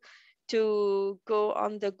to go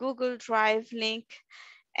on the Google Drive link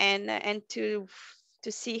and to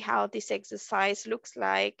see how this exercise looks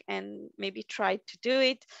like, and maybe try to do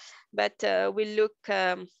it. But we'll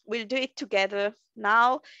do it together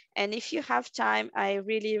now. And if you have time, I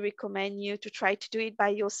really recommend you to try to do it by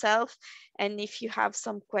yourself. And if you have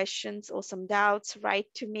some questions or some doubts, write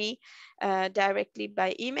to me directly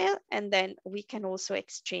by email, and then we can also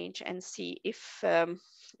exchange and see if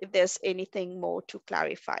there's anything more to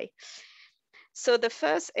clarify. So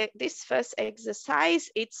this first exercise,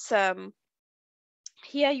 it's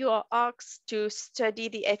here you are asked to study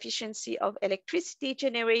the efficiency of electricity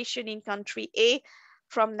generation in country A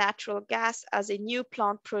from natural gas as a new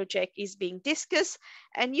plant project is being discussed,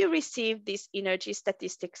 and you receive this energy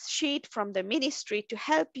statistics sheet from the ministry to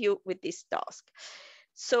help you with this task.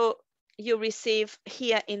 So you receive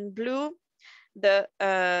here in blue the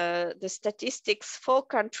statistics for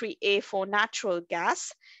country A for natural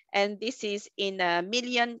gas, and this is in a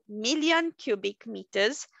million cubic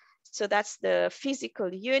meters. So that's the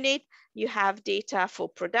physical unit. You have data for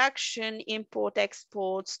production, import,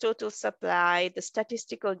 exports, total supply, the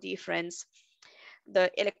statistical difference, the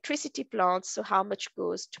electricity plants, so how much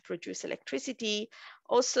goes to produce electricity,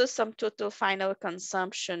 also some total final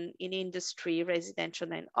consumption in industry,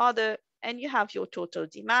 residential, and other, and you have your total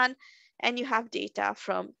demand, and you have data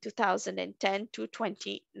from 2010 to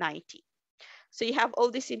 2019. So you have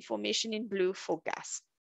all this information in blue for gas.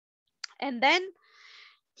 And then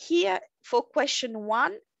here for question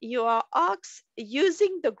 1, you are asked,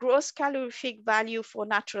 using the gross calorific value for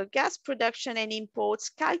natural gas production and imports,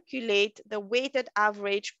 calculate the weighted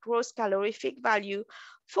average gross calorific value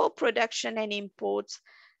for production and imports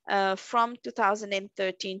from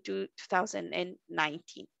 2013 to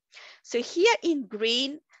 2019. So here in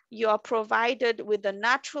green, you are provided with the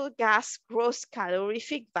natural gas gross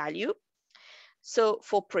calorific value. So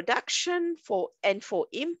for production and for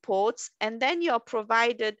imports, and then you're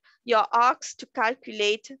asked to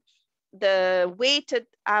calculate the weighted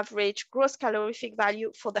average gross calorific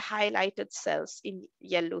value for the highlighted cells in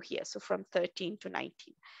yellow here, so from 13 to 19.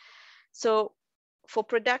 So for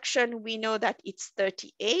production, we know that it's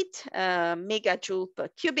 38 megajoule per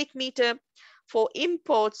cubic meter. For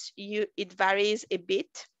imports, it varies a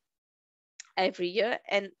bit every year,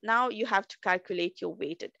 and now you have to calculate your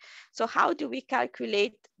weighted. So how do we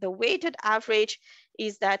calculate the weighted average?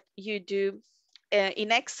 Is that you do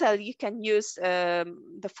in Excel, you can use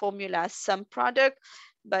the formula sum product,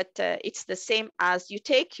 but it's the same as you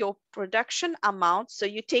take your production amount. So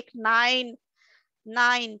you take 9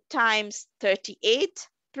 times 38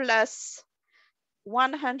 plus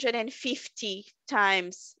 150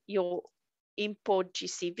 times your import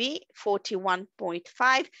GCV,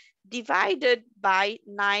 41.5, divided by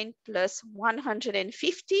 9 plus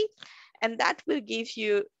 150, and that will give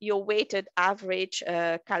you your weighted average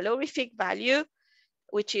calorific value,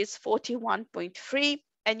 which is 41.3,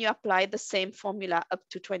 and you apply the same formula up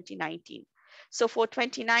to 2019. So for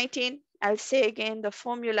 2019, I'll say again the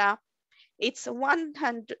formula, it's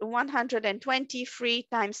 123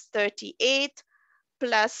 times 38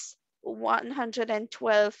 plus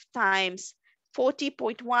 112 times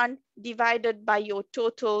 40.1 divided by your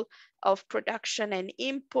total of production and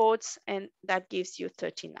imports, and that gives you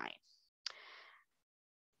 39.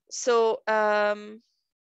 So,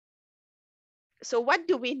 so what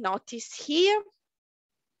do we notice here?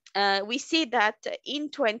 We see that in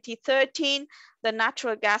 2013, the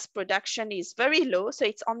natural gas production is very low. So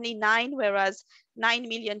it's only 9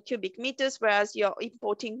 million cubic meters, whereas you're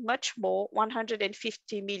importing much more,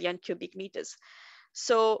 150 million cubic meters.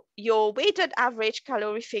 So your weighted average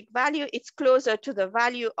calorific value, it's closer to the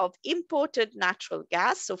value of imported natural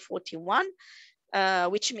gas, so 41,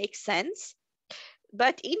 which makes sense.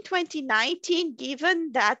 But in 2019,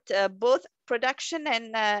 given that both production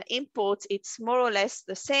and imports, it's more or less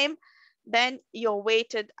the same, then your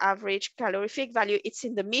weighted average calorific value, it's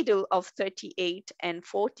in the middle of 38 and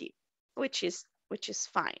 40, which is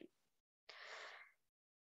fine.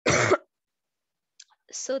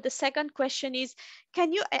 So the second question is,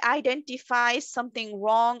 can you identify something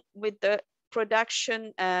wrong with the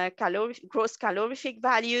production gross calorific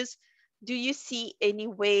values? Do you see any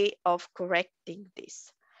way of correcting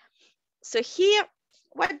this? So here,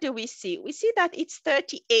 what do we see? We see that it's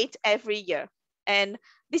 38 every year. And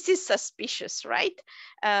this is suspicious, right?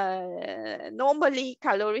 Normally,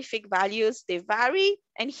 calorific values, they vary.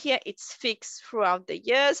 And here it's fixed throughout the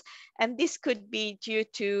years. And this could be due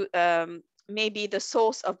to maybe the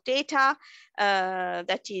source of data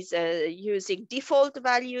that is using default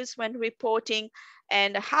values when reporting.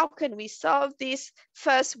 And how can we solve this?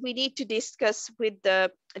 First, we need to discuss with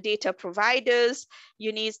the data providers.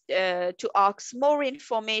 You need to ask more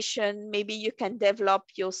information. Maybe you can develop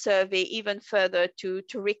your survey even further to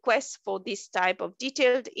request for this type of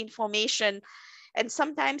detailed information. And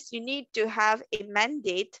sometimes you need to have a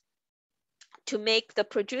mandate to make the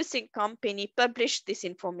producing company publish this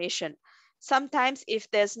information. Sometimes if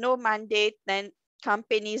there's no mandate, then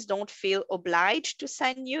companies don't feel obliged to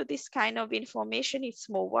send you this kind of information. It's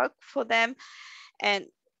more work for them. And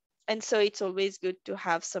so it's always good to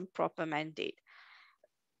have some proper mandate.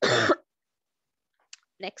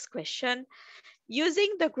 Next question.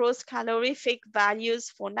 Using the gross calorific values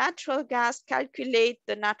for natural gas, calculate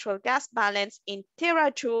the natural gas balance in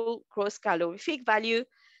terajoule gross calorific value.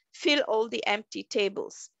 Fill all the empty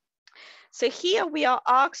tables. So here we are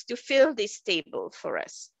asked to fill this table for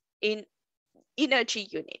us in energy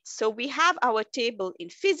units. So we have our table in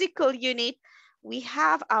physical unit, we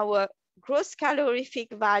have our gross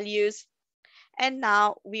calorific values, and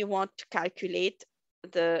now we want to calculate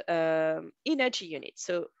the energy unit,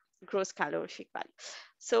 so gross calorific value.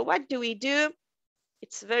 So what do?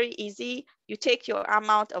 It's very easy. You take your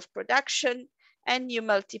amount of production and you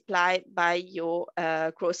multiply by your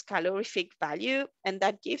gross calorific value, and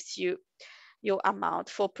that gives you your amount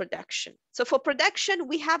for production. So for production,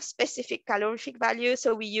 we have specific calorific value,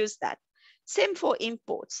 so we use that. Same for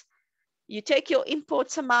imports. You take your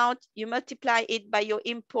imports amount, you multiply it by your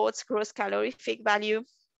imports gross calorific value,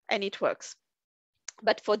 and it works.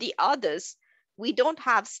 But for the others, we don't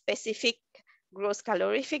have specific gross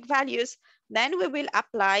calorific values, then we will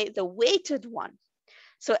apply the weighted one.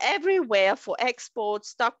 So everywhere for exports,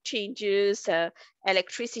 stock changes,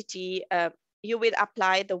 electricity, you will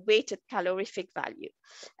apply the weighted calorific value.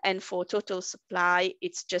 And for total supply,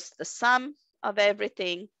 it's just the sum of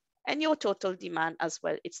everything, and your total demand as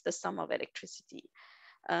well. It's the sum of electricity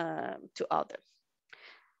to other.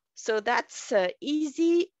 So that's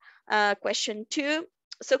easy. Question 2.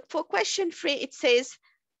 So for question 3, it says,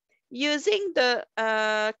 using the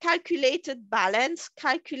calculated balance,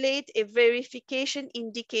 calculate a verification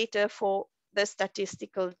indicator for the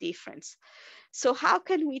statistical difference. So how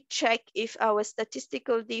can we check if our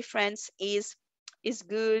statistical difference is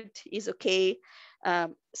good, is okay?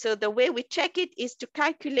 So the way we check it is to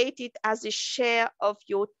calculate it as a share of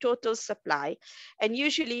your total supply. And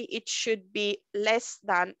usually it should be less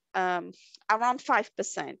than around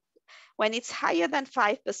 5%. When it's higher than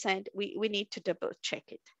 5%, we need to double check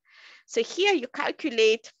it. So here you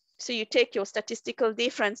calculate, so you take your statistical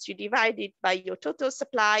difference, you divide it by your total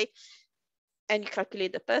supply, and you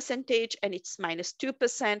calculate the percentage, and it's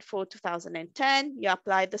 -2% for 2010. You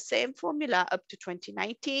apply the same formula up to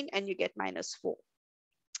 2019, and you get -4.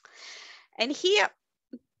 And here,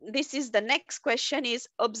 this is the next question is,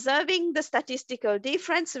 observing the statistical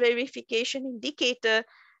difference verification indicator,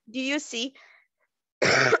 do you see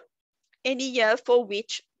any year for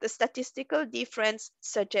which the statistical difference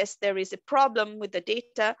suggests there is a problem with the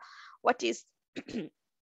data? What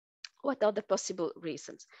are the possible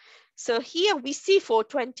reasons? So here we see for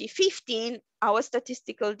 2015, our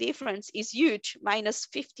statistical difference is huge,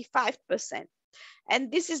 -55%.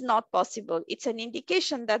 And this is not possible. It's an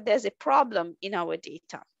indication that there's a problem in our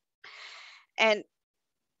data. And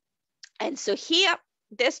so here,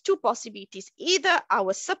 there's two possibilities. Either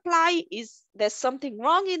our supply there's something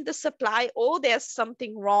wrong in the supply, or there's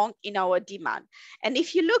something wrong in our demand. And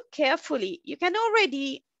if you look carefully, you can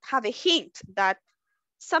already have a hint that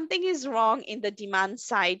something is wrong in the demand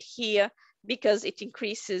side here, because it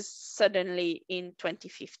increases suddenly in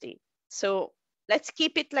 2015. So let's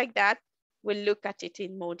keep it like that. We'll look at it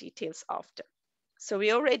in more details after. So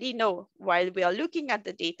we already know while we are looking at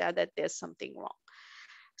the data that there's something wrong.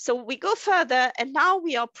 So we go further, and now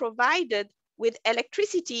we are provided with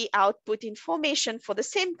electricity output information for the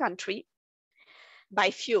same country by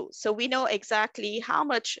fuel. So we know exactly how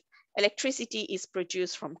much electricity is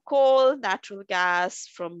produced from coal, natural gas,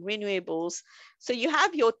 from renewables. So you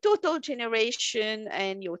have your total generation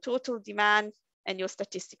and your total demand and your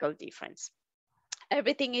statistical difference.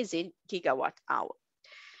 Everything is in gigawatt hour.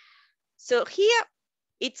 So here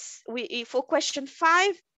for question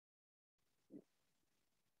 5,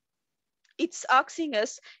 it's asking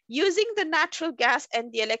us, using the natural gas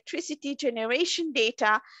and the electricity generation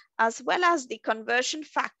data, as well as the conversion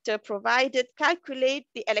factor provided, calculate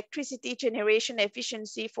the electricity generation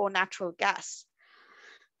efficiency for natural gas.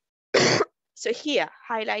 So here,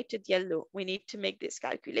 highlighted yellow, we need to make this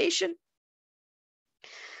calculation.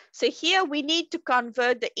 So here we need to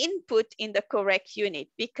convert the input in the correct unit,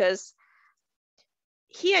 because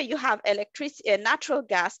here you have electricity, natural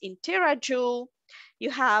gas in terajoule,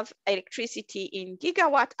 you have electricity in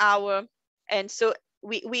gigawatt hour. And so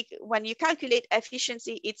when you calculate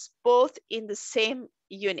efficiency, it's both in the same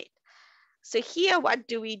unit. So here, what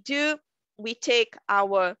do? We take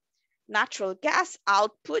our natural gas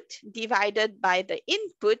output divided by the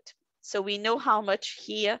input. So we know how much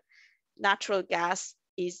here natural gas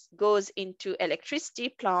goes into electricity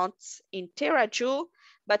plants in terajoule,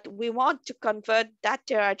 but we want to convert that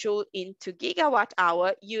terajoule into gigawatt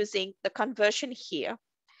hour using the conversion here.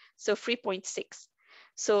 So 3.6.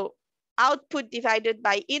 So output divided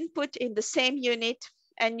by input in the same unit,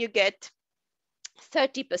 and you get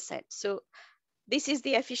 30%. So this is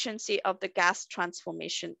the efficiency of the gas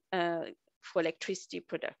transformation for electricity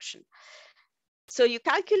production. So you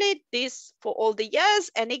calculate this for all the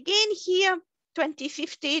years. And again here,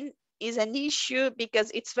 2015 is an issue because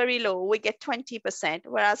it's very low. We get 20%,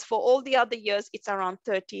 whereas for all the other years, it's around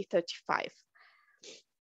 30, 35.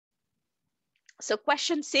 So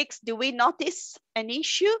question 6, do we notice an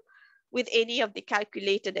issue with any of the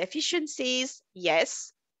calculated efficiencies?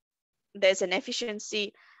 Yes, there's an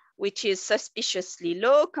efficiency which is suspiciously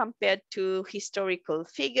low compared to historical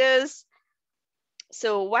figures.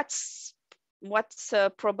 So what's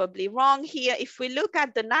probably wrong here? If we look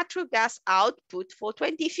at the natural gas output for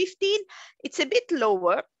 2015, it's a bit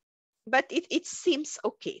lower, but it seems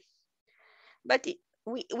okay. But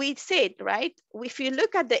we said, right, if you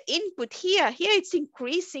look at the input here it's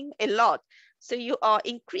increasing a lot. So you are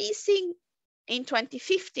increasing in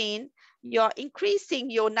 2015, you're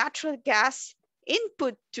increasing your natural gas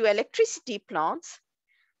input to electricity plants,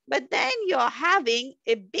 but then you're having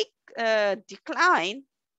a big decline,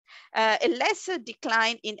 a lesser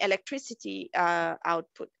decline in electricity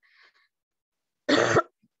output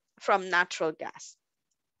from natural gas.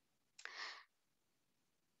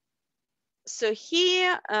 So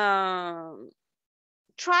here,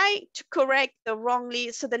 try to correct the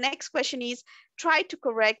wrongly. So the next question is, try to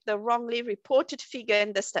correct the wrongly reported figure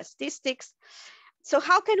in the statistics. So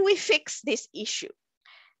how can we fix this issue?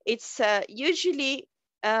 It's usually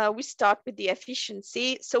we start with the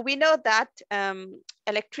efficiency. So we know that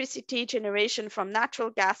electricity generation from natural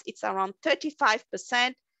gas, it's around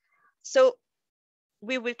 35%. So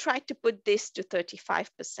we will try to put this to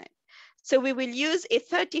 35%. So we will use a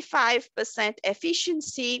 35%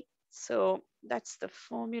 efficiency. So that's the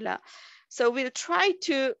formula. So we'll try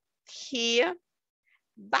to here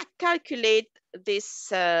back calculate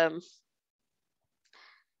this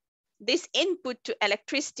this input to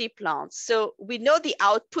electricity plants. So we know the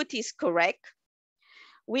output is correct.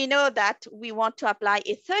 We know that we want to apply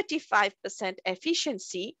a 35%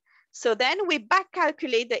 efficiency. So then we back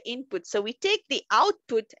calculate the input. So we take the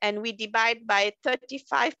output and we divide by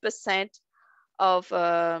 35% of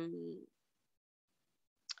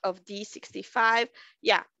D65.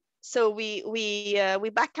 Yeah. So we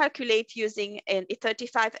back calculate using a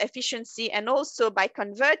 35 efficiency, and also by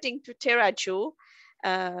converting to terajoule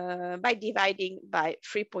by dividing by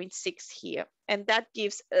 3.6 here. And that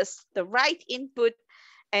gives us the right input,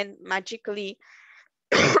 and magically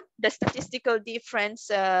the statistical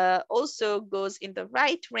difference also goes in the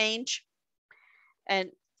right range.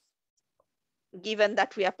 And given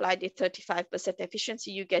that we applied a 35%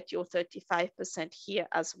 efficiency, you get your 35% here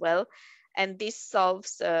as well. And this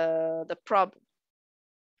solves the problem.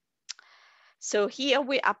 So here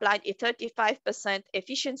we applied a 35%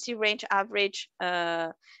 efficiency range average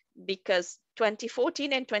because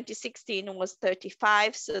 2014 and 2016 was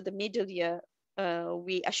 35. So the middle year,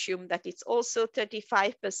 we assume that it's also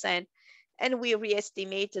 35%. And we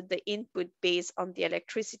re-estimated the input based on the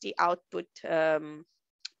electricity output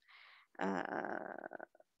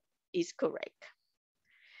is correct.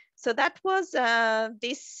 So that was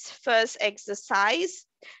this first exercise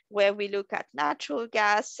where we look at natural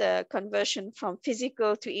gas conversion from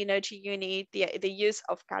physical to energy unit, the use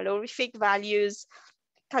of calorific values,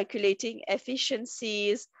 calculating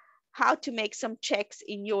efficiencies, how to make some checks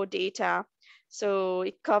in your data. So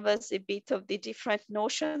it covers a bit of the different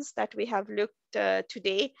notions that we have looked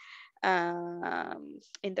today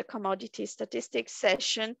in the commodity statistics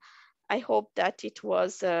session. I hope that it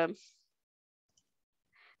was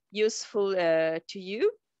useful to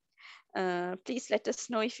you. Please let us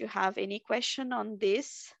know if you have any question on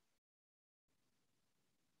this.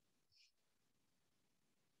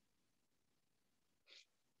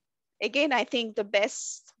 Again, I think the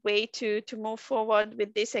best way to move forward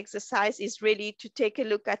with this exercise is really to take a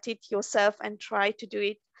look at it yourself and try to do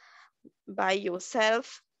it by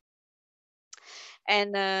yourself.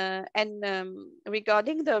 And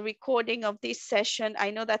regarding the recording of this session,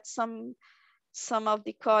 I know that some of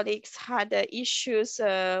the colleagues had issues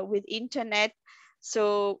with internet.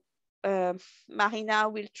 So Marina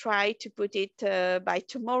will try to put it by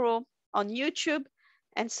tomorrow on YouTube.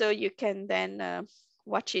 And so you can then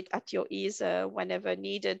watch it at your ease whenever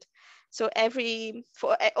needed. So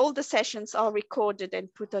all the sessions are recorded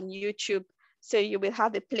and put on YouTube. So you will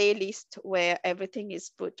have a playlist where everything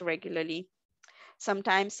is put regularly.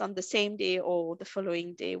 Sometimes on the same day or the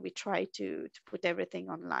following day, we try to put everything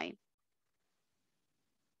online.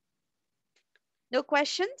 No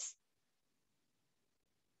questions?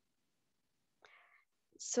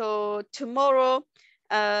 So tomorrow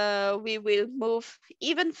we will move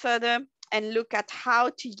even further and look at how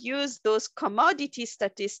to use those commodity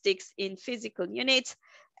statistics in physical units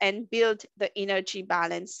and build the energy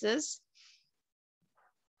balances.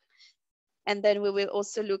 And then we will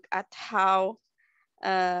also look at how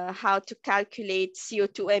to calculate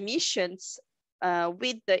CO2 emissions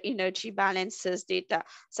with the energy balances data.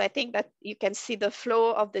 So I think that you can see the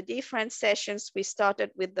flow of the different sessions. We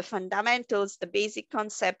started with the fundamentals, the basic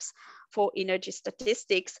concepts for energy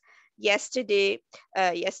statistics. Today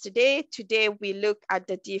we look at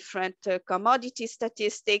the different commodity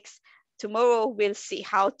statistics. Tomorrow we'll see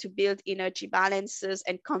how to build energy balances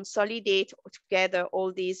and consolidate together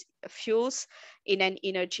all these fuels in an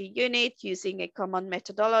energy unit using a common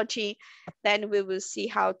methodology. Then we will see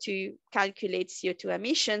how to calculate CO2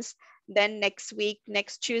 emissions. Then next week,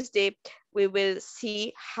 next Tuesday, we will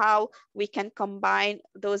see how we can combine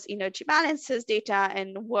those energy balances data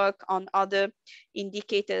and work on other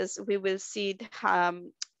indicators. We will see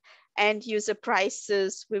end user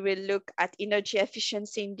prices. We will look at energy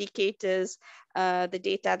efficiency indicators, the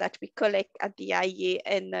data that we collect at the IEA,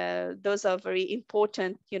 and those are very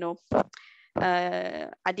important,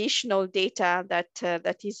 additional data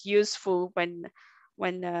that is useful when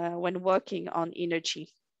working on energy,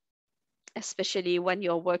 especially when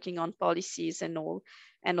you're working on policies and all,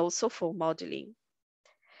 and also for modeling.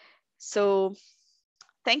 So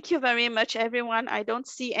thank you very much, everyone. I don't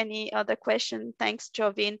see any other question. Thanks,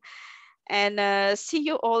 Jovin. And see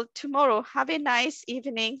you all tomorrow. Have a nice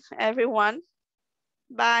evening, everyone.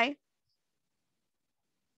 Bye.